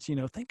sites, you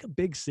know, think of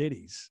big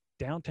cities,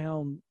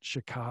 downtown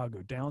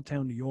Chicago,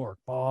 downtown New York,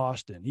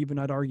 Boston, even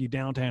I'd argue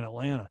downtown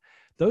Atlanta.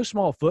 Those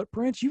small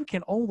footprints, you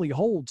can only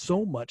hold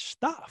so much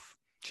stuff.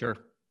 Sure.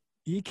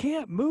 You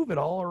can't move it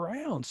all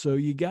around. So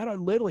you got to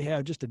literally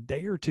have just a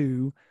day or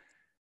two,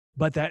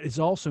 but that is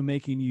also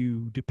making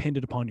you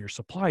dependent upon your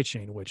supply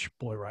chain, which,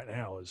 boy, right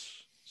now is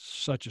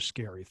such a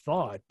scary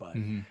thought. But,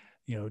 you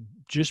know,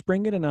 just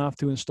bring it enough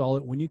to install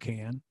it when you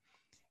can.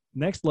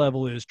 Next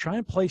level is try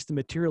and place the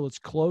material as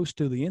close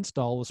to the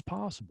install as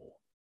possible.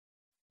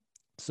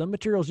 Some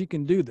materials you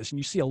can do this, and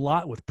you see a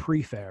lot with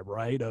prefab,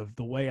 right? Of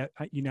the way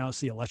you now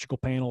see electrical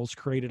panels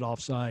created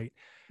offsite,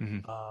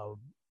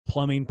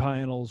 plumbing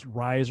panels,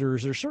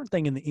 risers. There's certain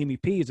thing in the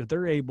MEPs that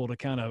they're able to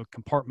kind of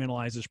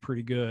compartmentalize this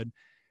pretty good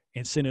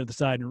and send it to the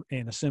side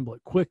and assemble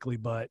it quickly.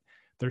 But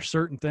there's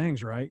certain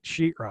things, right?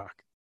 Sheetrock.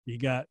 You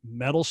got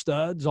metal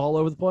studs all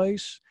over the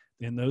place,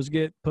 and those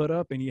get put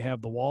up, and you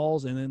have the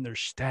walls, and then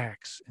there's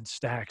stacks and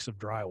stacks of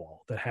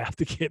drywall that have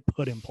to get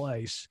put in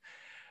place.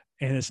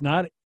 And it's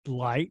not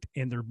light,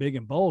 and they're big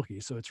and bulky.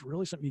 So it's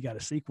really something you got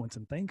to sequence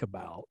and think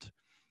about.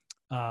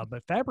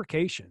 But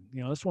fabrication,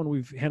 you know, this one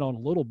we've hit on a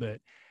little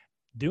bit.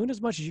 Doing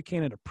as much as you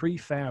can in a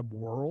prefab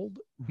world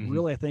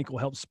really, I think, will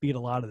help speed a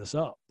lot of this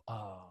up.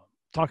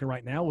 Talking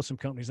right now with some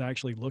companies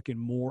actually looking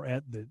more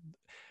at the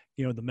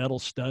metal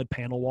stud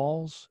panel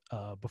walls.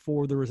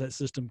 Before there was that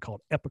system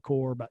called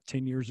Epicor about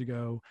 10 years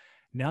ago.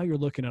 Now you're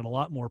looking at a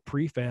lot more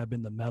prefab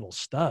in the metal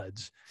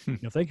studs. You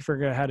know, if they can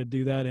figure out how to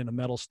do that in a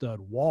metal stud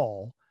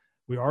wall,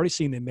 we've already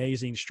seen the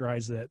amazing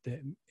strides that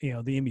the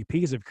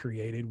MEPs have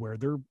created, where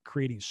they're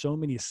creating so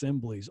many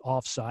assemblies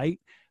off-site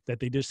that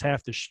they just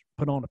have to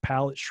put on a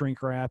pallet,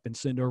 shrink wrap, and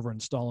send over,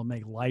 install, and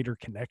make lighter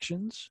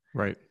connections.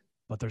 Right.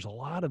 But there's a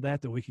lot of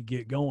that we could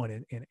get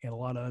going in a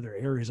lot of other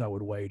areas, I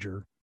would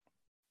wager.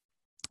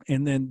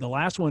 And then the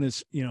last one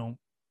is,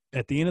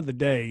 at the end of the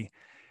day,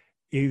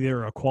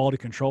 either a quality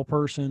control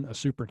person, a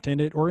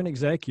superintendent, or an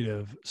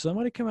executive,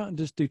 somebody come out and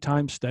just do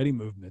time study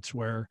movements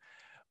where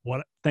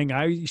what thing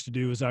I used to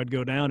do is I'd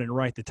go down and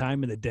write the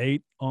time and the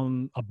date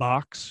on a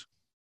box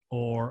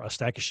or a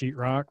stack of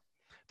sheetrock.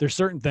 There's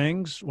certain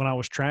things when I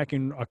was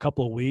tracking a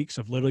couple of weeks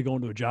of literally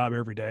going to a job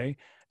every day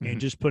and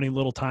just putting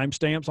little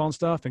timestamps on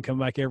stuff and coming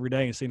back every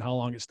day and seeing how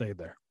long it stayed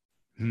there.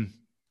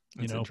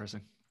 That's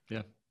interesting.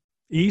 Yeah.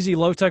 Easy,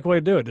 low-tech way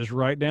to do it. Just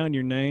write down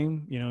your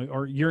name,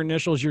 or your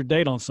initials, your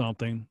date on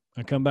something,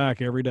 and come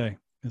back every day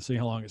and see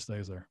how long it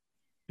stays there.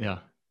 Yeah.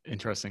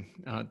 Interesting.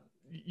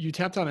 You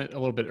tapped on it a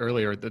little bit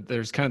earlier that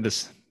there's kind of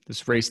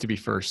this race to be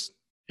first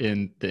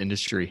in the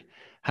industry.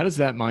 How does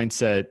that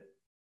mindset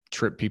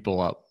trip people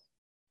up?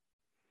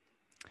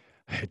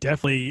 It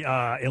definitely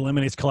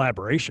eliminates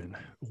collaboration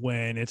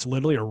when it's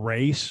literally a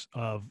race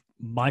of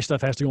my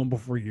stuff has to go in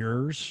before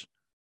yours.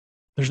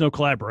 There's no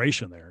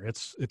collaboration there.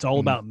 It's all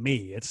about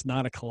me. It's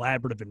not a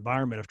collaborative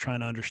environment of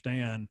trying to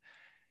understand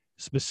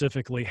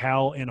specifically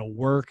how in a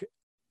work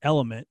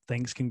element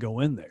things can go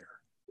in there.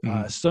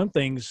 Some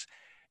things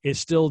it's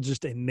still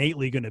just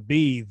innately going to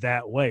be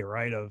that way,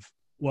 right? A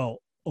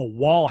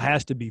wall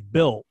has to be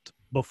built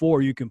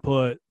before you can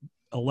put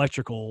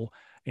electrical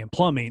and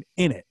plumbing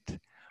in it.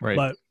 Right.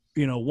 But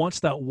once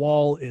that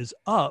wall is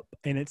up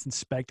and it's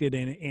inspected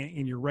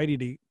and you're ready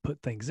to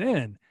put things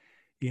in,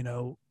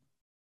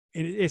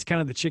 it's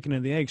kind of the chicken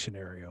and the egg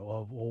scenario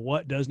of,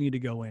 what does need to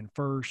go in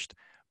first?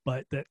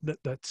 But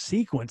that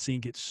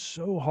sequencing gets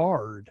so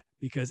hard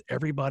because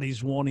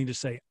everybody's wanting to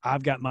say,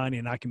 I've got mine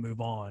and I can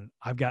move on.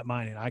 I've got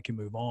mine and I can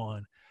move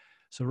on.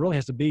 So it really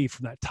has to be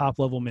from that top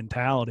level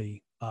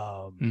mentality.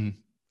 And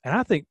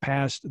I think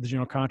past the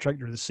general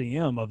contractor, the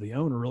CM of the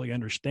owner, really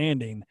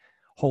understanding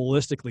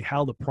holistically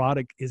how the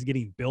product is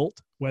getting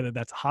built, whether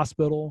that's a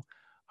hospital,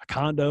 a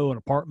condo, an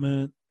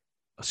apartment,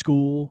 a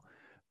school,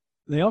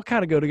 they all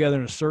kind of go together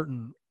in a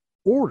certain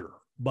order,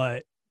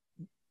 but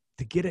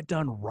to get it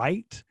done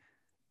right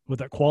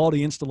with a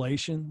quality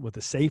installation, with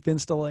a safe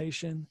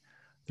installation,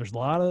 there's a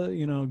lot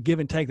of, give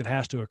and take that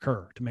has to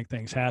occur to make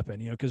things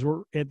happen, because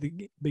we're at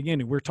the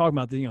beginning, we're talking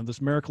about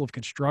this miracle of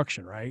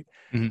construction, right?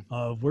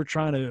 We're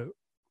trying to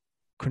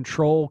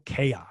control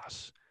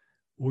chaos.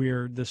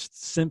 We're this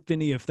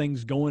symphony of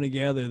things going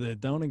together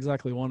that don't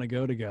exactly want to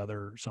go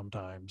together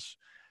sometimes.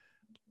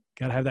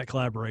 Got to have that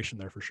collaboration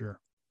there for sure.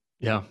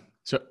 Yeah.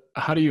 So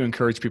how do you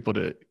encourage people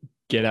to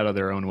get out of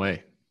their own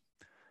way?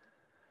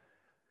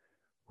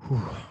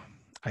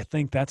 I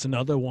think that's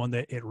another one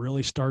that it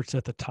really starts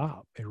at the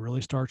top. It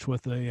really starts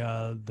with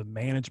the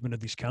management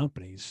of these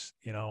companies.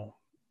 We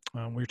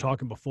were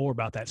talking before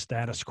about that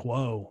status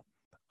quo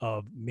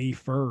of me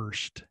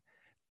first.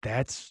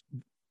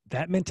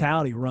 That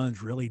mentality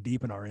runs really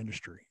deep in our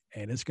industry,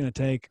 and it's going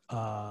to take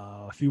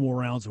a few more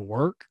rounds of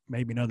work,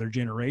 maybe another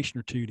generation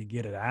or two to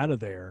get it out of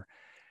there.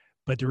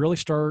 But to really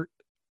start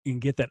and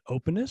get that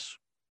openness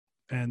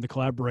and the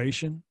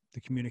collaboration,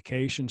 the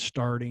communication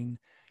starting,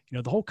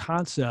 the whole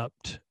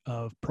concept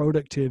of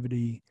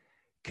productivity,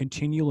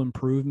 continual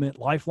improvement,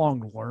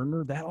 lifelong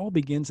learner, that all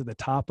begins at the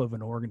top of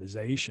an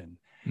organization.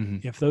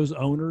 If those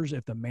owners,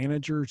 if the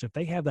managers, if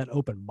they have that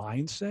open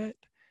mindset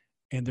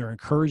and they're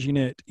encouraging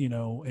it,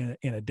 in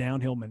a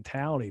downhill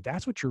mentality,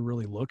 that's what you're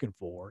really looking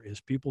for,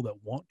 is people that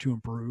want to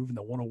improve and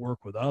that want to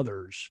work with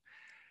others.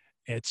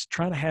 It's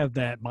trying to have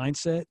that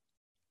mindset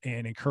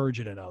and encourage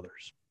it in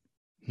others.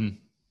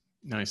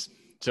 Nice.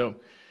 So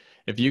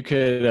if you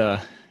could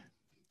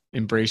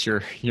embrace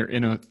your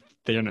inner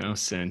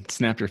Thanos and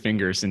snap your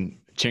fingers and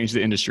change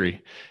the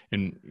industry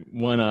in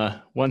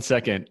 1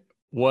 second,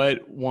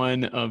 what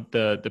one of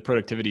the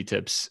productivity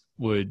tips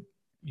would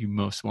you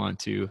most want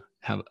to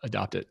have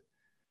adopted?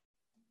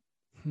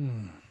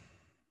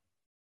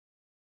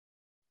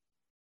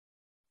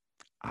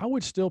 I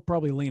would still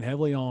probably lean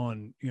heavily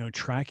on,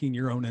 tracking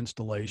your own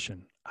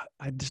installation.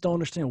 I just don't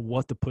understand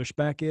what the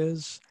pushback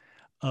is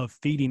of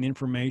feeding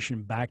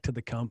information back to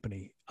the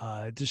company.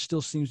 It just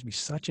still seems to be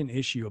such an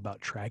issue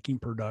about tracking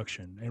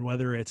production, and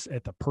whether it's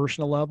at the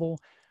personal level,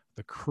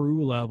 the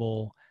crew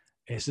level,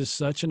 it's just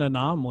such an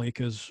anomaly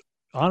because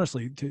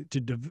honestly,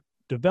 to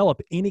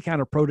develop any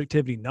kind of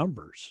productivity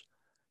numbers,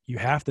 you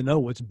have to know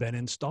what's been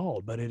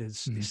installed, but it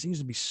seems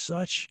to be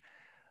such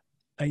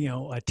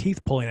a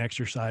teeth pulling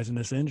exercise in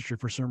this industry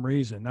for some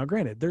reason. Now,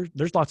 granted,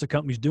 there's lots of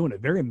companies doing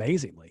it very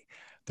amazingly.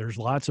 There's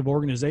lots of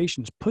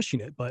organizations pushing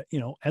it, but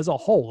as a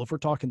whole, if we're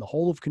talking the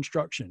whole of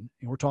construction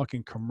and we're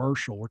talking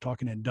commercial, we're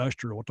talking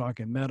industrial, we're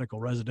talking medical,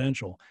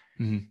 residential,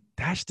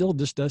 that still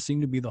just does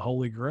seem to be the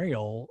holy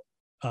grail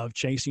of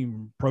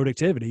chasing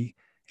productivity.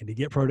 And to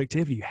get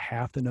productivity, you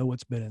have to know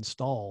what's been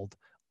installed,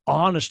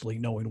 honestly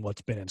knowing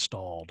what's been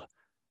installed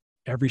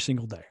every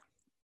single day.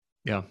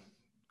 Yeah,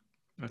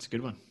 that's a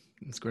good one.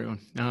 That's a great one.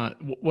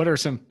 What are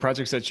some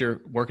projects that you're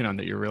working on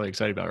that you're really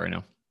excited about right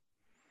now?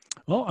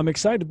 Well, I'm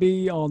excited to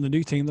be on the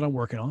new team that I'm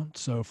working on.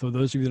 So for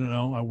those of you that don't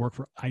know, I work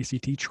for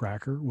ICT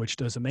Tracker, which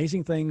does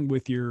amazing thing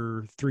with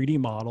your 3D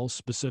models,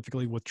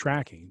 specifically with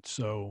tracking.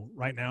 So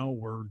right now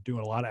we're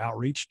doing a lot of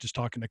outreach, just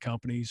talking to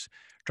companies,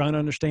 trying to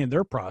understand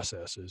their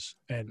processes.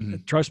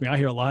 And trust me, I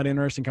hear a lot of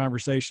interesting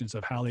conversations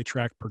of how they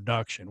track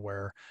production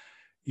where,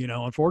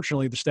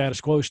 unfortunately the status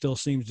quo still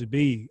seems to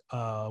be,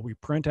 we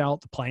print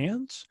out the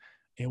plans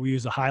and we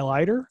use a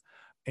highlighter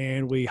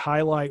and we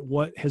highlight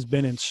what has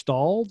been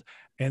installed.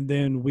 And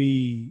then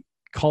we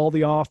call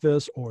the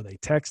office or they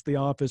text the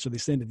office or they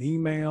send an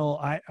email.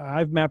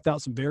 I've mapped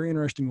out some very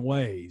interesting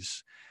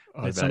ways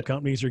that some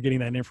companies are getting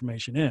that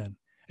information in.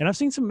 And I've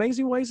seen some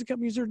amazing ways that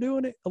companies are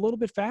doing it a little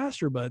bit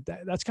faster, but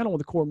that's kind of one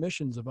of the core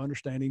missions of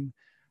understanding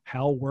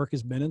how work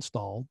has been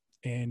installed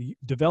and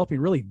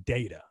developing really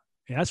data.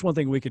 And that's one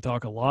thing we could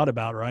talk a lot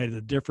about, right? The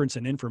difference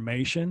in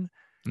information,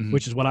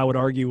 which is what I would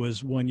argue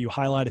is when you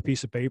highlight a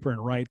piece of paper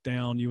and write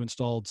down you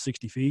installed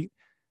 60 feet,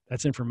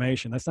 that's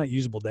information. That's not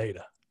usable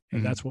data.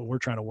 And that's what we're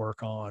trying to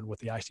work on with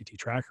the ICT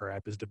Tracker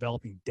app is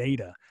developing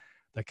data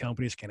that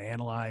companies can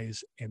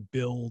analyze and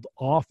build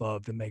off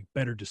of to make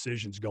better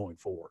decisions going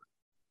forward.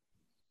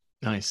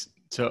 Nice.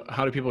 So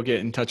how do people get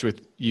in touch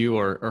with you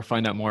or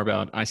find out more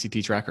about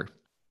ICT Tracker?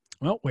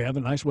 Well, we have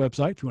a nice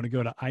website. If you want to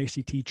go to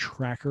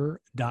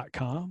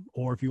icttracker.com,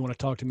 or if you want to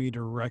talk to me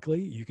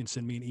directly, you can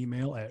send me an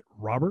email at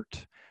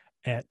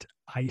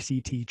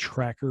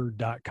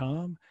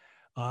robert@icttracker.com.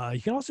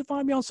 You can also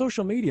find me on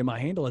social media. My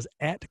handle is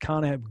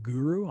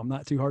 @ConAppGuru. I'm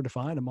not too hard to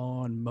find. I'm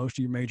on most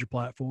of your major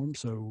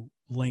platforms. So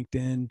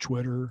LinkedIn,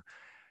 Twitter,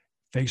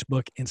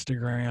 Facebook,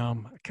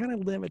 Instagram. I kind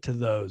of limit to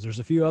those. There's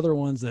a few other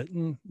ones that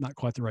not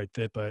quite the right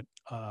fit, but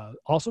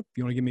also if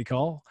you want to give me a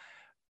call,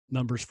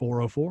 number's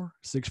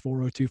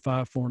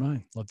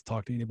 404-640-2549. Love to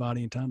talk to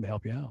anybody anytime to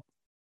help you out.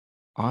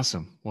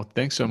 Awesome. Well,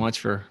 thanks so much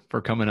for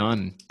coming on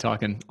and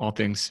talking all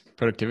things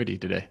productivity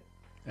today.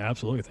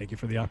 Absolutely. Thank you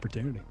for the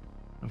opportunity.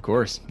 Of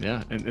course.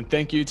 Yeah. And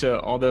thank you to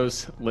all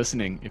those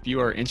listening. If you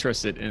are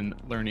interested in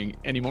learning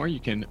any more, you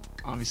can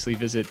obviously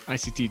visit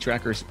ICT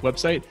Tracker's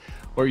website,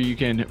 or you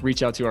can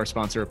reach out to our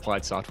sponsor,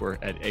 Applied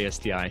Software, at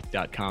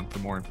ASTI.com for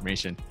more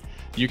information.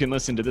 You can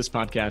listen to this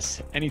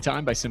podcast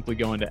anytime by simply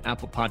going to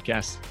Apple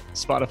Podcasts,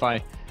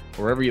 Spotify,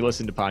 wherever you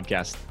listen to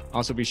podcasts.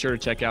 Also, be sure to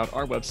check out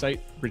our website,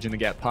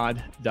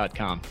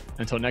 bridgingthegappod.com.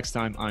 Until next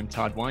time, I'm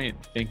Todd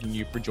Wyant, thanking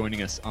you for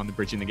joining us on the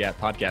Bridging the Gap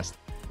podcast.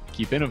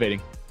 Keep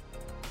innovating.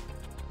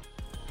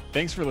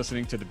 Thanks for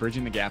listening to the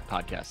Bridging the Gap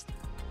podcast.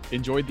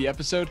 Enjoyed the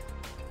episode?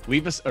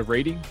 Leave us a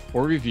rating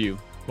or review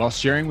while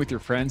sharing with your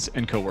friends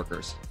and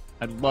coworkers.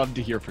 I'd love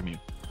to hear from you.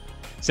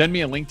 Send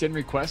me a LinkedIn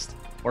request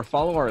or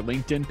follow our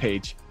LinkedIn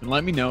page and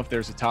let me know if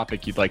there's a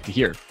topic you'd like to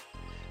hear.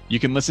 You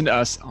can listen to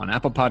us on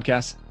Apple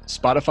Podcasts,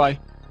 Spotify,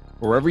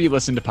 or wherever you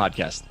listen to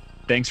podcasts.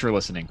 Thanks for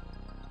listening.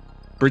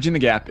 Bridging the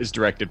Gap is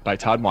directed by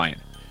Todd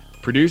Wyant,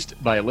 produced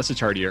by Alyssa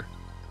Chartier,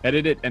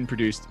 edited and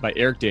produced by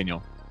Eric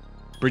Daniel.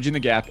 Bridging the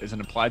Gap is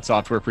an Applied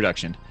Software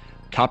production.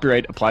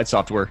 Copyright Applied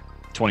Software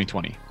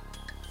 2020.